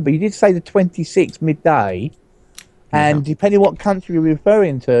to remember, you did say the 26th midday, and depending what country you're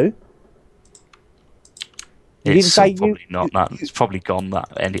referring to, you didn't It's say probably not that. It's probably gone that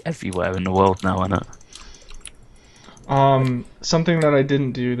everywhere in the world now, isn't it? Something that I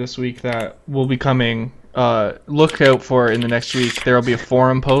didn't do this week that will be coming. Look out for in the next week. There will be a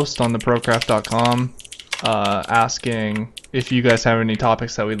forum post on theprocraft.com asking if you guys have any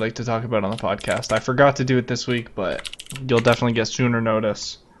topics that we'd like to talk about on the podcast. I forgot to do it this week, but you'll definitely get sooner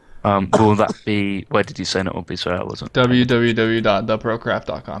notice. Will that be? Where did you say it will be? Sorry, I wasn't.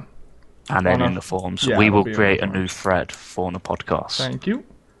 www.theprocraft.com. And then on in a- the forums, yeah, we it'll will be on create the a new forums. thread for the podcast. Thank you.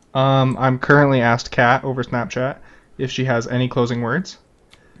 I'm currently asked Kat over Snapchat if she has any closing words.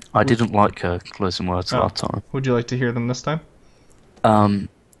 I didn't like her closing words Oh. last time. Would you like to hear them this time? I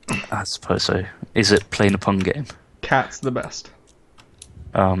suppose so. Is it playing a pun game? Kat's the best.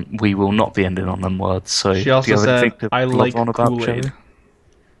 We will not be ending on them words. So She do also you have said, anything to "I blub like on about, Kool-Aid."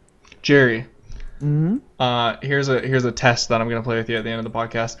 Jerry? Jerry, here's a test that I'm gonna play with you at the end of the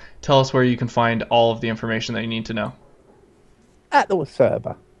podcast. Tell us where you can find all of the information that you need to know. at the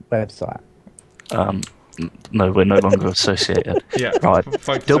server website. No, we're no longer associated. Yeah. Right.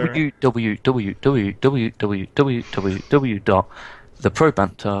 Fuck the server.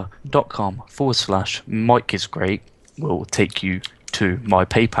 www.theprobanter.com/Mike is great will take you to my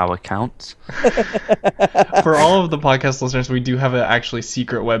PayPal account. For all of the podcast listeners, we do have an actually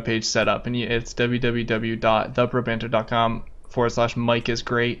secret webpage set up, and it's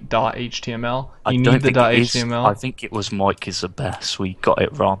www.theprobanter.com/MikeIsGreat.html. I You don't need the think it is. .html. I think it was Mike is the best. We got it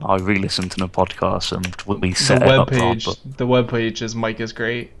wrong. I re-listened to the podcast and we The set it up wrong. webpage, the webpage is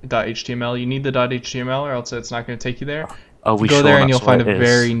MikeIsGreat.html. You need the .html, or else it's not going to take you there. Are we Go sure there and that's you'll find a what it is?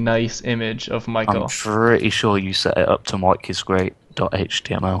 very nice image of Michael. I'm pretty sure you set it up to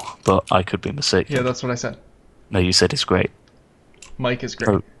MikeIsGreat.html, but I could be mistaken. Yeah, that's what I said. No, you said it's great. Mike is great.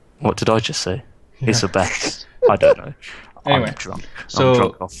 Oh, what did I just say? It's the best. I don't know. Anyway, I'm drunk. So, I'm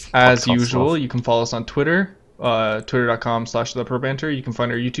drunk off as podcast usual, love. you can follow us on Twitter, twitter.com/theprobanter. You can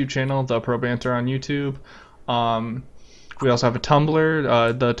find our YouTube channel, The Probanter, on YouTube. We also have a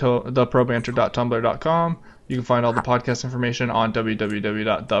Tumblr, theprobanter.tumblr.com. You can find all the podcast information on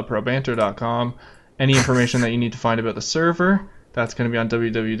www.theprobanter.com. Any information that you need to find about the server, that's going to be on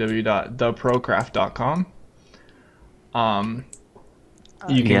www.theprocraft.com.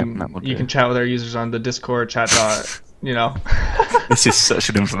 You Yeah, can that would you do. can chat with our users on the Discord chat. This is such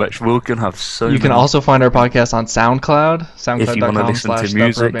an information. We're going to have so You can many- also find our podcast on SoundCloud, If you want to listen to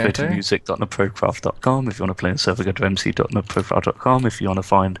music, go to soundcloud.com/theprobanter. music.theprocraft.com. If you want to play in server, go to mc.theprocraft.com. If you want to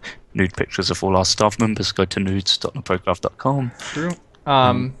find nude pictures of all our staff members, go to nudes.theprocraft.com. True.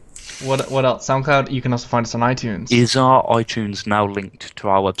 What else? SoundCloud. You can also find us on iTunes. Is our iTunes now linked to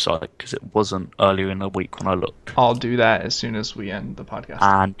our website? Because it wasn't earlier in the week when I looked. I'll do that as soon as we end the podcast.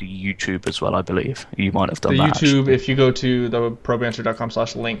 And YouTube as well, I believe. You might have The done that. YouTube, if you go to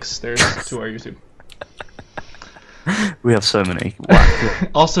theprobanter.com/links, there's to our YouTube. We have so many.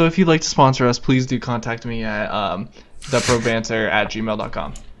 Also, if you'd like to sponsor us, please do contact me at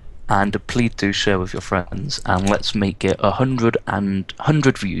theprobanter@gmail.com. And please do share with your friends, and let's make it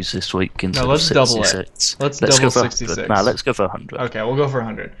 100 views this week instead let's of double it. 66. Let's go double for 66. 100. Nah, let's go for 100. Okay, we'll go for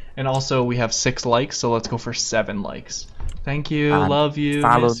 100. And also, we have 6 likes, so let's go for 7 likes. Thank you, And love you,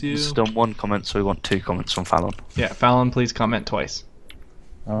 Fallon's miss you. done 1 comment, so we want 2 comments from Fallon. Yeah, Fallon, please comment twice.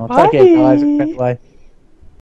 Take it, guys. Bye.